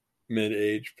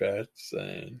 mid-age pets,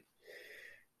 and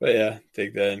but yeah,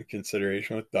 take that in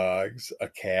consideration with dogs. A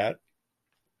cat's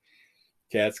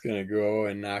gonna go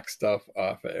and knock stuff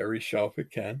off of every shelf it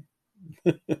can.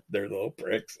 They're little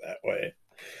pricks that way.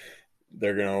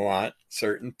 They're gonna want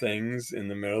certain things in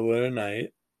the middle of the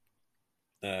night.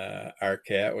 Our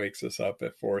cat wakes us up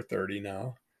at 4:30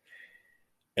 now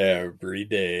every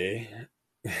day.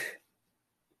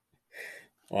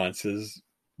 Wants his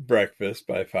breakfast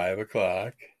by 5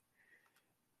 o'clock.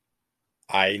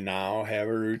 I now have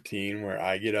a routine where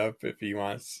I get up if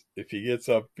he gets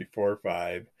up before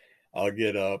 5, I'll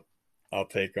get up, I'll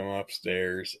take him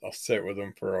upstairs, I'll sit with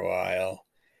him for a while,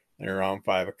 and around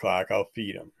 5 o'clock I'll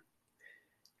feed him.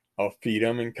 I'll feed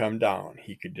him and come down.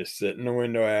 He could just sit in the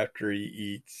window after he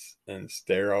eats and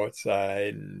stare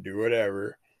outside and do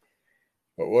whatever.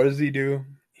 But what does he do?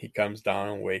 He comes down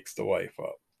and wakes the wife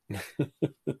up.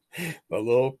 The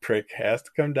little prick has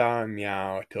to come down and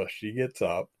meow till she gets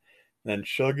up. Then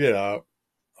she'll get up,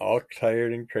 all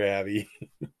tired and crabby,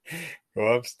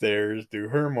 go upstairs, do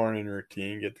her morning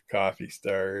routine, get the coffee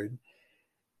started,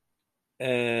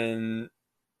 and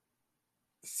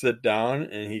sit down,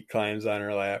 and he climbs on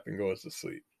her lap and goes to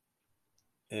sleep.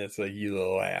 And it's like, you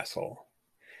little asshole.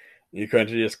 You couldn't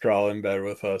just crawl in bed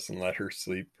with us and let her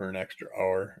sleep for an extra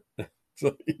hour.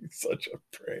 So he's such a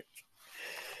prick.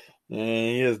 And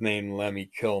he is named Lemmy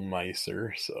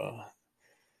Kilmister, so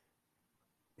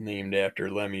named after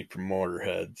Lemmy from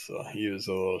Motorhead, so he was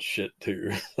a little shit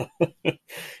too.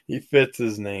 He fits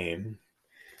his name.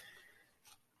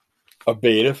 A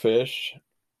betta fish,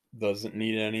 doesn't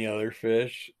need any other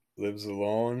fish, lives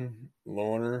alone,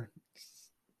 loner.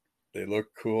 They look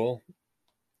cool,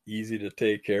 easy to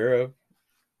take care of,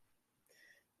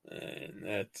 and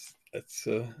that's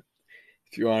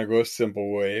if you want to go a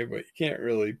simple way, but you can't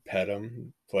really pet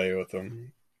them, play with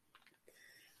them,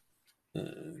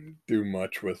 do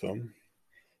much with them.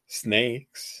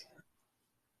 Snakes,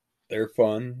 they're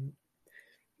fun.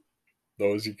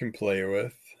 Those you can play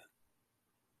with.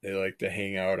 They like to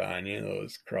hang out on you.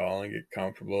 Those crawl and get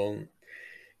comfortable, and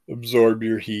absorb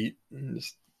your heat, and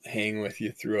just hang with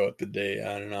you throughout the day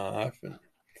on and off.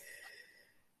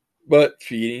 But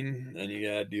feeding, and you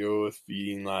gotta deal with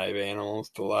feeding live animals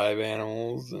to live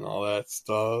animals and all that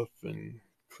stuff, and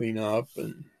clean up,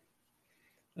 and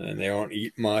they don't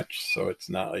eat much, so it's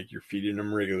not like you're feeding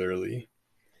them regularly.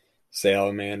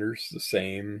 Salamanders, the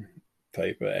same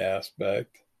type of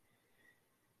aspect.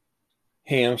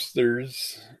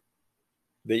 Hamsters,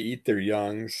 they eat their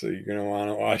young, so you're going to want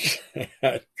to watch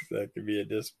that. That could be a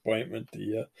disappointment to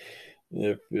you,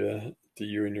 if to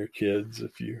you and your kids,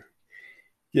 if you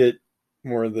get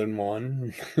more than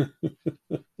one.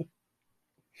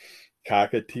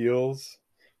 Cockatiels,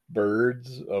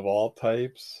 birds of all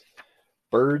types.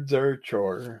 Birds are a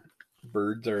chore.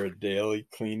 Birds are a daily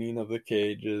cleaning of the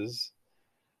cages.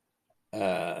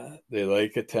 They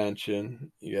like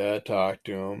attention. You gotta talk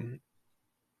to them.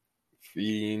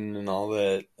 Feeding and all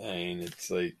that. I mean, it's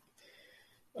like,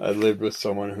 I lived with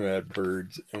someone who had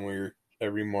birds, and we were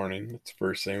every morning. That's the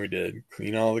first thing we did: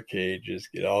 clean all the cages,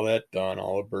 get all that done.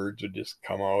 All the birds would just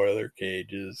come out of their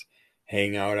cages,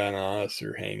 hang out on us,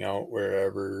 or hang out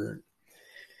wherever.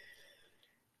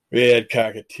 We had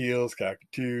cockatiels,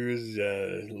 cockatoos,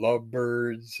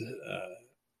 lovebirds.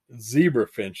 Zebra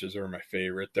finches are my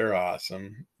favorite. They're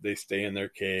awesome. They stay in their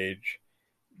cage.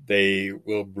 They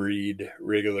will breed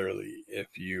regularly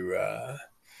if you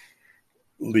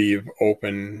leave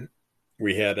open.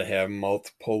 We had to have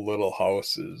multiple little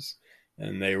houses,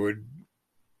 and they would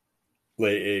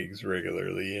lay eggs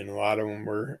regularly, and a lot of them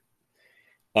were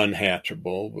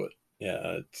unhatchable. But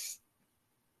yeah, it's,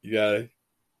 you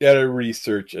gotta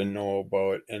research and know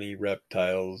about any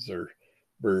reptiles or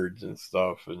birds and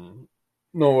stuff, and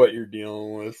know what you're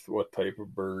dealing with, what type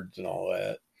of birds and all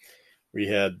that. We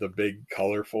had the big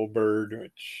colorful bird,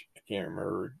 which I can't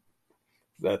remember.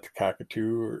 Is that the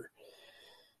cockatoo, or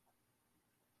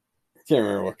I can't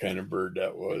remember what kind of bird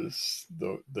that was.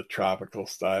 The tropical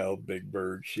style big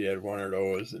bird. She had one of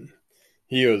those, and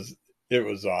it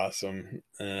was awesome.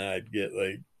 And I'd get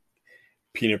like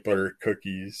peanut butter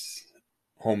cookies,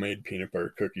 homemade peanut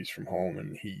butter cookies from home,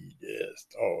 and he'd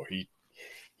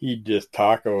just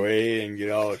talk away and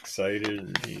get all excited,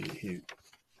 and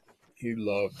he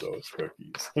loved those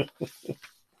cookies.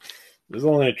 There's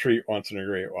only a treat once in a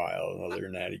great while. Other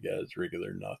than that, he got his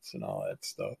regular nuts and all that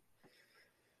stuff.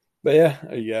 But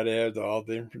yeah, you gotta have all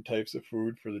the different types of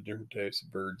food for the different types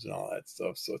of birds and all that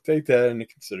stuff. So take that into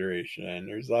consideration. And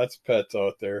there's lots of pets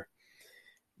out there.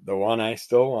 The one I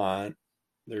still want,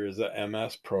 there is a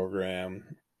MS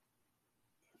program.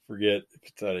 Forget if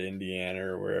it's out of Indiana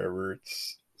or wherever.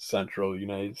 It's central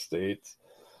United States,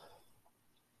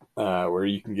 where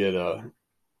you can get a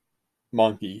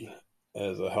monkey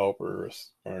as a helper,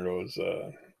 one of those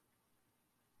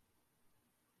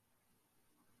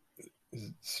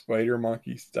spider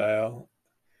monkey style.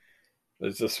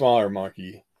 It's a smaller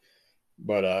monkey,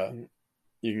 but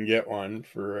you can get one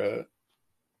for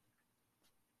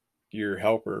your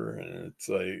helper, and it's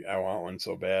like, I want one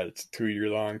so bad. It's a 2-year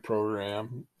long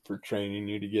program for training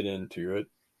you to get into it.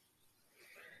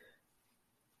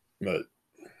 But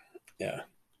yeah,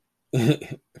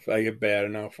 if I get bad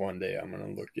enough one day, I'm gonna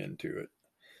look into it.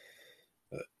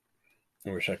 But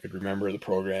I wish I could remember the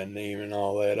program name and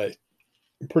all that.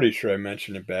 I'm pretty sure I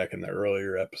mentioned it back in the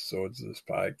earlier episodes of this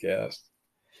podcast.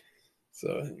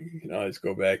 So you can always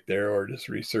go back there or just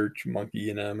research monkey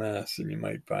and MS and you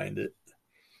might find it.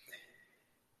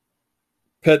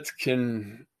 Pets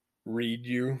can read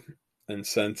you and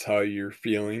sense how you're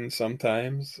feeling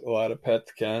sometimes. A lot of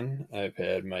pets can. I've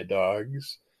had my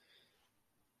dogs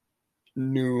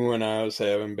knew when I was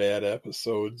having bad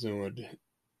episodes and would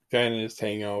kind of just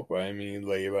hang out by me,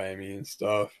 lay by me and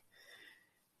stuff.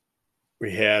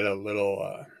 We had a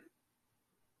little,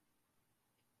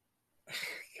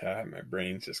 God, my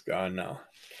brain's just gone now.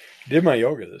 Did my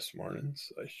yoga this morning,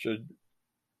 so I should,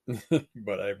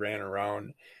 but I ran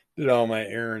around, did all my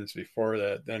errands before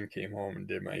that, then came home and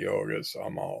did my yoga, so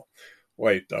I'm all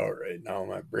wiped out right now.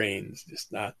 My brain's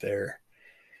just not there.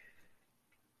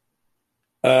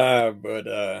 But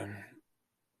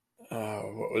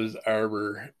what was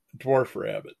Arbor? Dwarf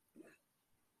rabbit.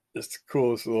 Just the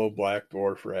coolest little black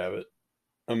dwarf rabbit.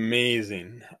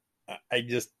 Amazing. I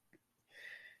just,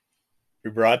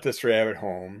 we brought this rabbit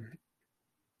home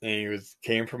and he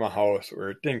came from a house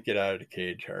where it didn't get out of the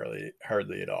cage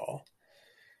hardly at all.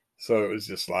 So it was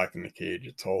just locked in the cage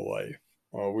its whole life.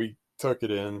 Well, we took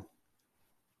it in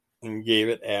and gave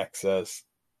it access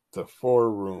to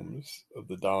 4 rooms of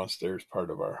the downstairs part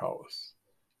of our house,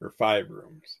 or 5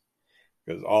 rooms,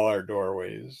 because all our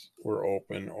doorways were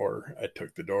open, or I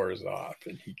took the doors off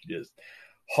and he could just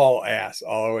haul ass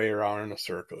all the way around in a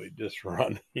circle. He'd just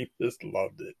run. He just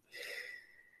loved it.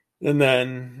 And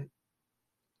then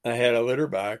I had a litter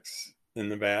box in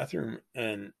the bathroom,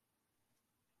 and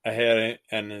I had it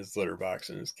in his litter box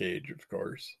in his cage, of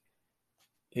course.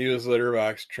 He was litter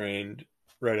box trained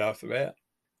right off the bat.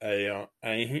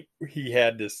 He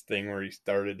had this thing where he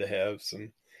started to have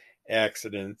some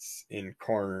accidents in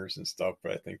corners and stuff,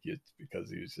 but I think it's because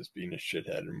he was just being a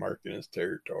shithead and marking his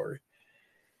territory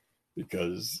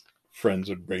because friends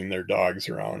would bring their dogs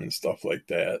around and stuff like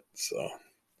that. So,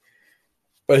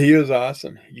 but he was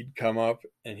awesome. He'd come up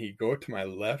and he'd go to my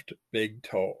left big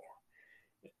toe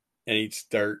and he'd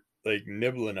start like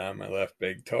nibbling on my left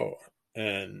big toe,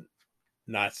 and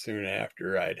not soon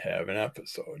after I'd have an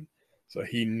episode. So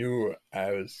he knew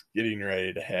I was getting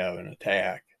ready to have an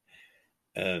attack,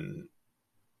 and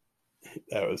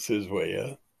that was his way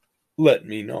of letting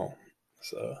me know.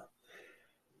 So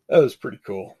that was pretty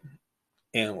cool.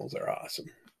 Animals are awesome.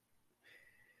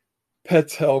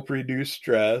 Pets help reduce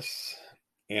stress.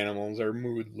 Animals are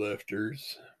mood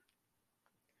lifters.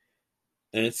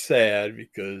 And it's sad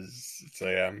because it's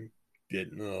like I'm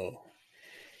getting a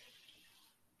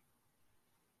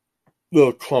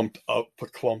little clumped up,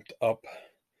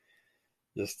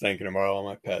 just thinking about all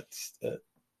my pets that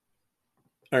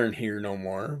aren't here no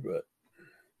more. But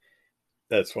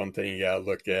that's one thing you gotta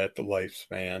look at, the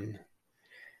lifespan.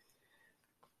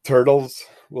 Turtles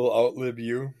will outlive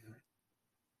you,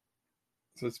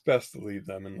 so it's best to leave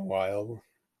them in the wild.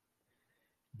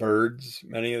 Birds,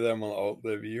 many of them will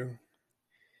outlive you.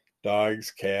 Dogs,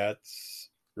 cats,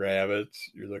 rabbits,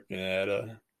 you're looking at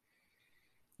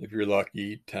if you're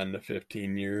lucky, 10 to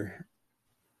 15 year.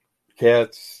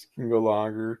 Cats can go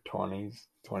longer, 20s,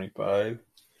 25,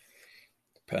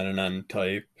 depending on the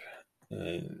type.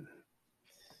 And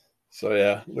so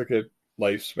yeah, look at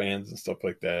lifespans and stuff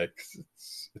like that,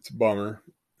 because it's a bummer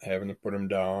having to put them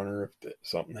down, or if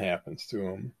something happens to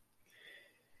them.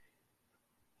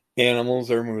 Animals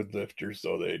are mood lifters,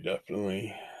 though. They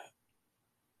definitely,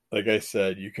 like I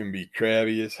said, you can be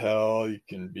crabby as hell. You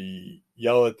can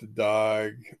yell at the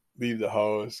dog, leave the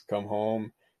house, come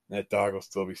home, and that dog will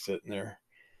still be sitting there,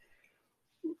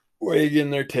 wagging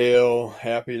their tail,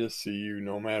 happy to see you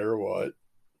no matter what,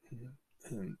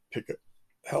 and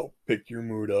help pick your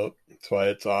mood up. That's why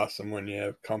it's awesome when you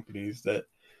have companies that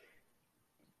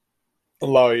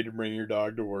allow you to bring your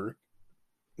dog to work.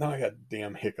 Now I got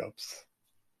damn hiccups.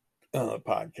 The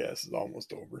podcast is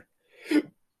almost over.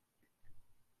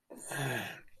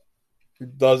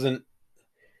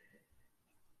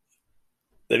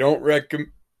 They don't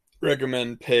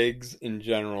recommend pigs in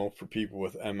general for people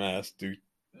with MS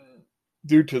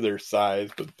due to their size,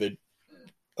 but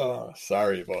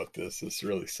sorry about this. This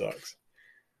really sucks.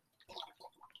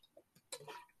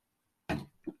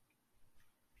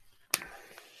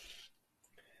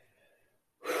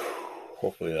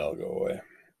 Hopefully that'll go away.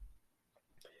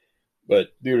 But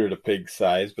due to the pig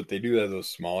size, but they do have those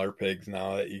smaller pigs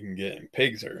now that you can get, and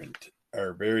pigs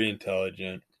are very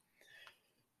intelligent,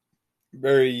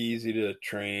 very easy to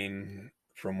train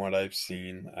from what I've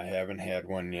seen. I haven't had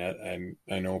one yet.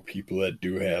 I know people that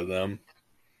do have them.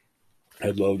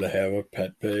 I'd love to have a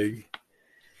pet pig,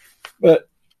 but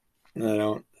I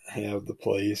don't have the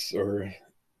place or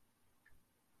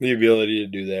the ability to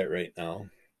do that right now.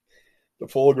 The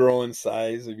full-grown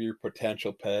size of your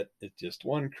potential pet is just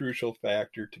one crucial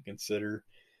factor to consider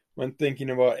when thinking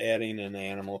about adding an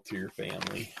animal to your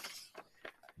family.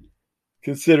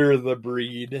 Consider the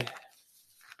breed,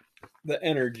 the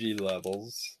energy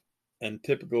levels, and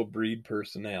typical breed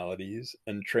personalities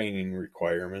and training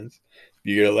requirements.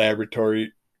 If you get a Labrador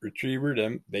retriever,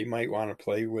 they might want to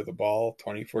play with a ball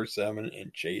 24/7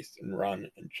 and chase and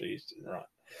run and chase and run.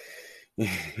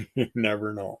 You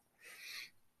never know.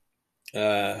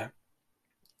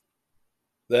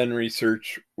 Then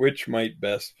research which might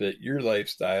best fit your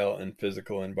lifestyle and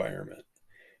physical environment.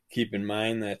 Keep in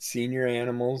mind that senior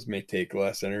animals may take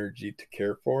less energy to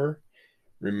care for.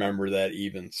 Remember that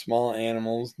even small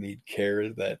animals need care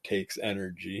that takes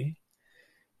energy.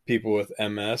 People with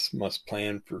MS must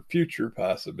plan for future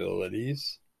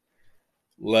possibilities.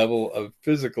 Level of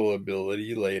physical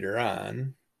ability later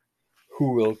on.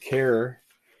 Who will care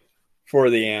for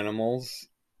the animals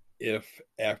if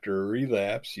after a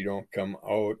relapse you don't come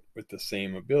out with the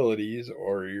same abilities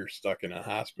or you're stuck in a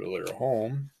hospital or a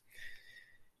home?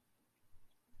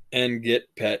 And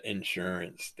get pet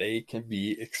insurance. They can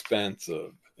be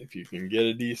expensive. If you can get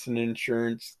a decent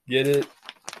insurance, get it.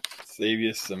 Save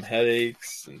you some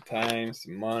headaches, some time,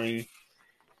 some money.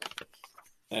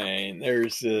 And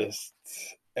there's just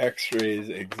x-rays,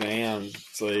 exams.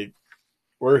 It's like,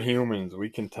 we're humans. We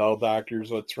can tell doctors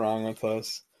what's wrong with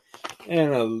us.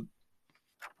 And a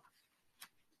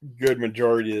good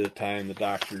majority of the time, the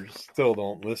doctors still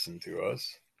don't listen to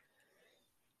us.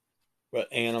 But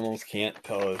animals can't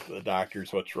tell the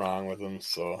doctors what's wrong with them,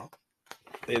 so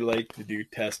they like to do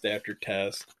test after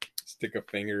test, stick a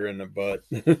finger in the butt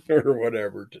or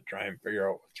whatever to try and figure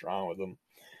out what's wrong with them.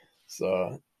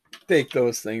 So take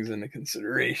those things into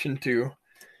consideration too,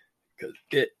 because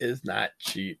it is not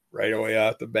cheap. Right away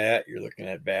off the bat, you're looking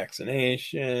at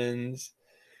vaccinations,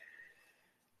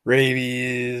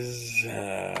 rabies,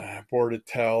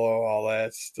 Bordetella, all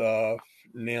that stuff,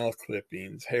 nail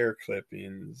clippings, hair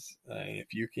clippings.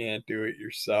 If you can't do it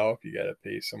yourself, you got to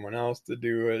pay someone else to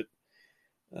do it.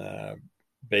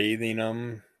 Bathing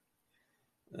them,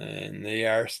 and they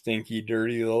are stinky,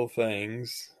 dirty little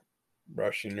things.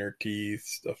 Brushing their teeth,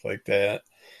 stuff like that.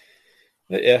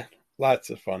 But yeah, lots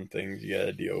of fun things you got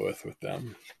to deal with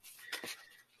them.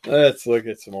 Let's look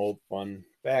at some old fun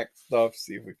fact stuff,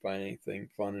 see if we find anything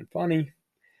fun and funny.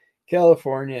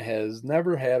 California has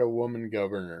never had a woman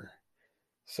governor.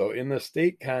 So in the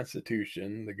state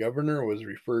constitution, the governor was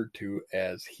referred to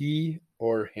as he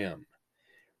or him.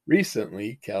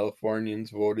 Recently,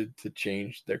 Californians voted to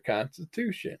change their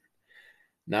constitution.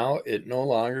 Now it no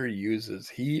longer uses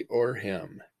he or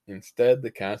him. Instead,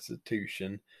 the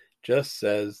Constitution just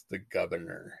says the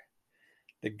governor.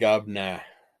 The governor.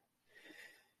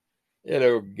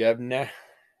 Hello, governor.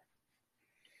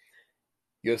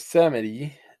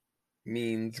 Yosemite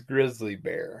means grizzly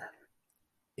bear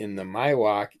in the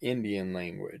Miwok Indian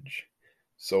language.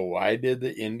 So why did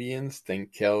the Indians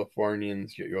think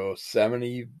Californians'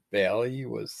 Yosemite Valley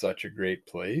was such a great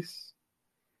place?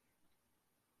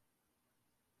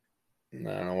 I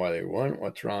don't know why they wouldn't.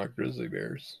 What's wrong with grizzly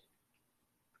bears?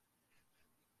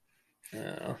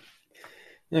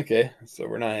 Okay, so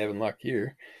we're not having luck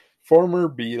here. Former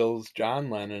Beatles John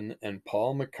Lennon and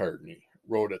Paul McCartney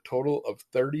wrote a total of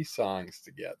 30 songs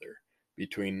together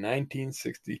between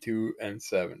 1962 and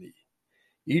 70.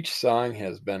 Each song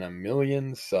has been a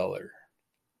million seller.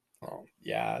 Oh,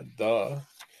 yeah, duh.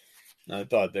 I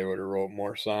thought they would have wrote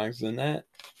more songs than that.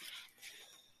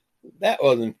 That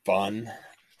wasn't fun.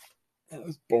 That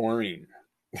was boring.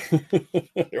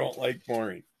 I don't like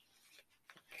boring.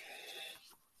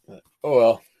 But, oh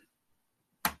well.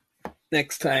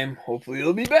 Next time, hopefully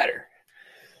it'll be better.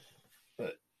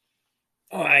 But,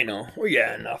 oh, I know. We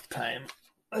got enough time.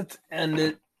 Let's end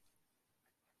it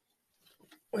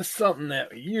with something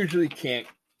that we usually can't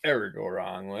ever go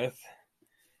wrong with.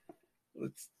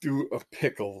 Let's do a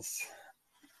Pickles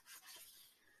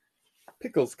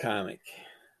comic.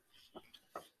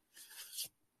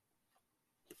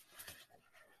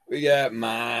 We got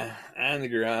Ma on the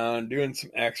ground doing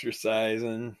some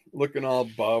exercising, looking all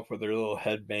buff with her little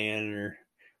headband and her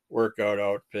workout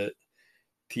outfit.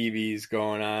 TV's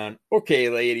going on. Okay,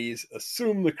 ladies,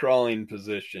 assume the crawling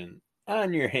position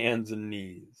on your hands and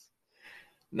knees.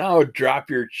 Now drop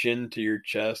your chin to your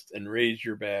chest and raise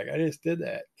your back. I just did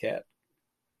that. Cat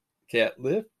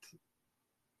lift,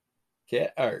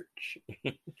 cat arch.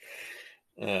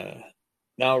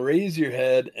 Now raise your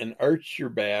head and arch your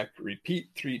back. Repeat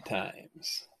 3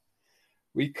 times.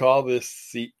 We call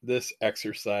this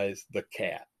exercise the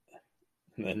cat.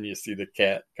 And then you see the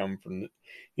cat come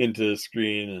into the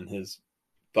screen, and his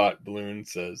thought balloon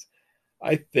says,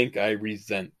 I think I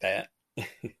resent that.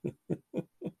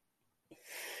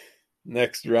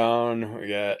 Next round, we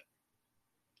got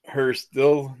her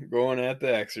still going at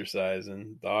the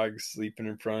exercising. Dog sleeping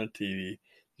in front of TV.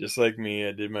 Just like me,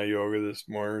 I did my yoga this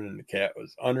morning, and the cat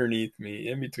was underneath me,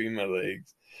 in between my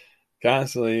legs,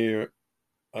 constantly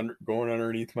going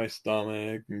underneath my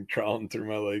stomach and crawling through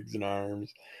my legs and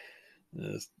arms.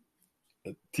 And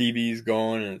the TV's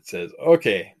going, and it says,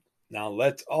 okay, now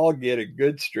let's all get a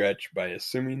good stretch by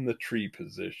assuming the tree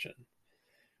position.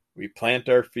 We plant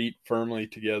our feet firmly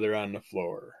together on the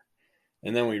floor,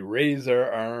 and then we raise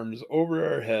our arms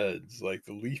over our heads like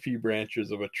the leafy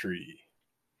branches of a tree.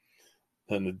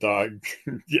 And the dog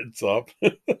gets up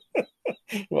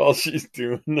while she's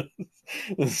doing this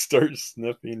and starts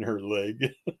sniffing her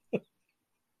leg.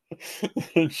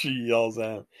 And she yells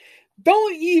at him,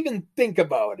 don't even think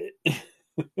about it.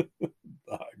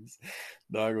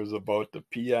 Dog was about to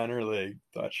pee on her leg,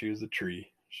 thought she was a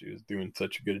tree. She was doing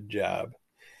such a good job.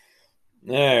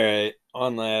 All right,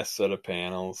 one last set of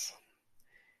panels.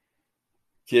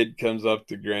 Kid comes up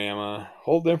to grandma.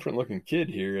 Whole different looking kid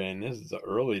here, and this is the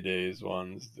early days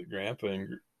ones. The grandpa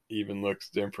even looks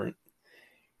different.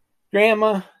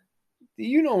 Grandma, do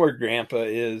you know where grandpa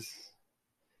is?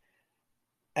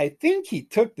 I think he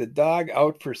took the dog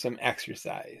out for some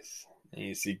exercise. And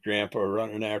you see grandpa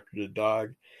running after the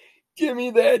dog. Give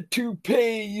me that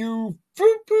toupee, you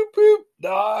poop, poop, poop,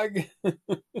 dog.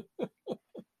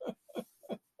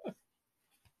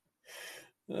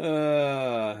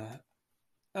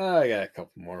 I got a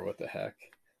couple more. What the heck?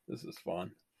 This is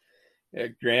fun.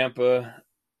 Got grandpa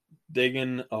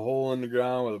digging a hole in the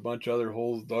ground with a bunch of other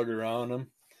holes dug around him.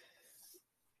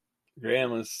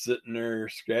 Grandma's sitting there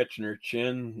scratching her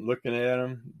chin, looking at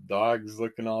him. Dog's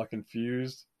looking all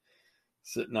confused,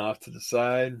 sitting off to the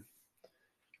side.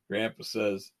 Grandpa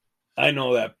says, I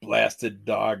know that blasted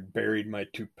dog buried my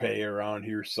toupee around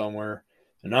here somewhere,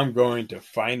 and I'm going to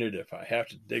find it if I have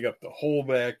to dig up the whole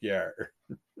backyard.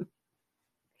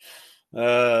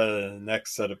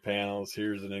 Next set of panels.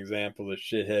 Here's an example of the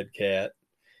shithead cat.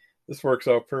 This works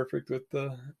out perfect with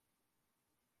the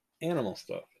animal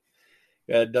stuff.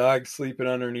 Got a dog sleeping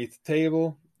underneath the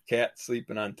table, cat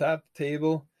sleeping on top of the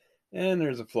table, and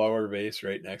there's a flower vase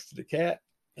right next to the cat,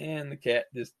 and the cat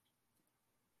just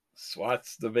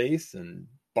swats the vase and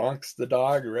bonks the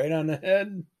dog right on the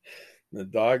head. The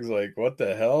dog's like, what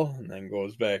the hell? And then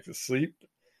goes back to sleep.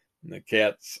 And the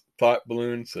cat's thought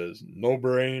balloon says, no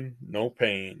brain, no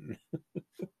pain.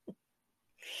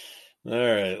 All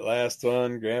right, last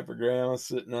one. Grandma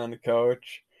sitting on the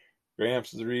couch.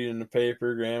 Gramps is reading the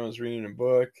paper. Grandma's reading a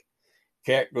book.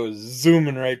 Cat goes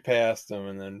zooming right past them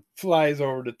and then flies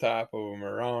over the top of them,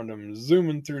 around them,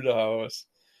 zooming through the house.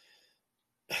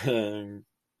 And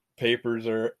papers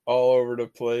are all over the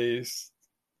place.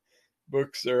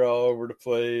 Books are all over the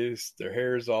place. Their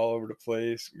hair's all over the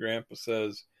place. Grandpa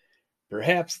says,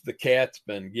 perhaps the cat's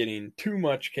been getting too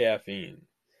much caffeine.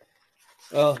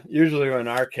 Well, usually when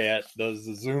our cat does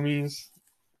the zoomies,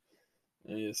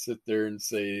 and you sit there and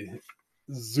say,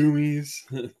 zoomies,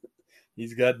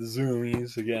 he's got the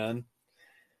zoomies again.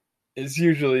 It's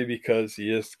usually because he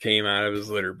just came out of his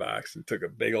litter box and took a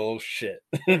big old shit.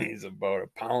 And he's about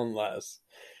a pound less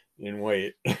in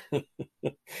weight.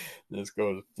 This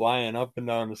goes flying up and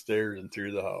down the stairs and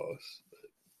through the house.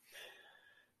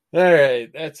 All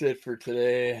right, that's it for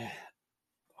today.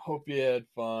 Hope you had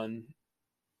fun.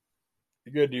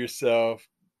 Be good to yourself.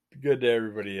 Be good to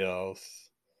everybody else.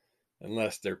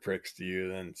 Unless they're pricks to you,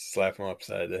 then slap them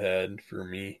upside the head for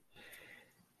me.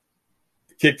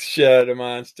 Kick the shit out of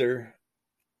Monster.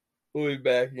 We'll be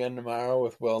back again tomorrow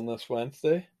with Wellness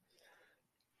Wednesday.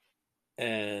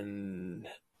 And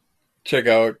check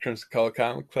out Crimson Call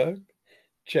Comic Club.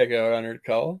 Check out Honored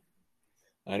Call.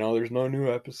 I know there's no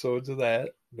new episodes of that,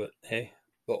 but hey,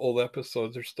 the old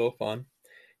episodes are still fun. And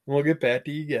we'll get back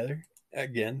to you together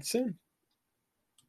again soon.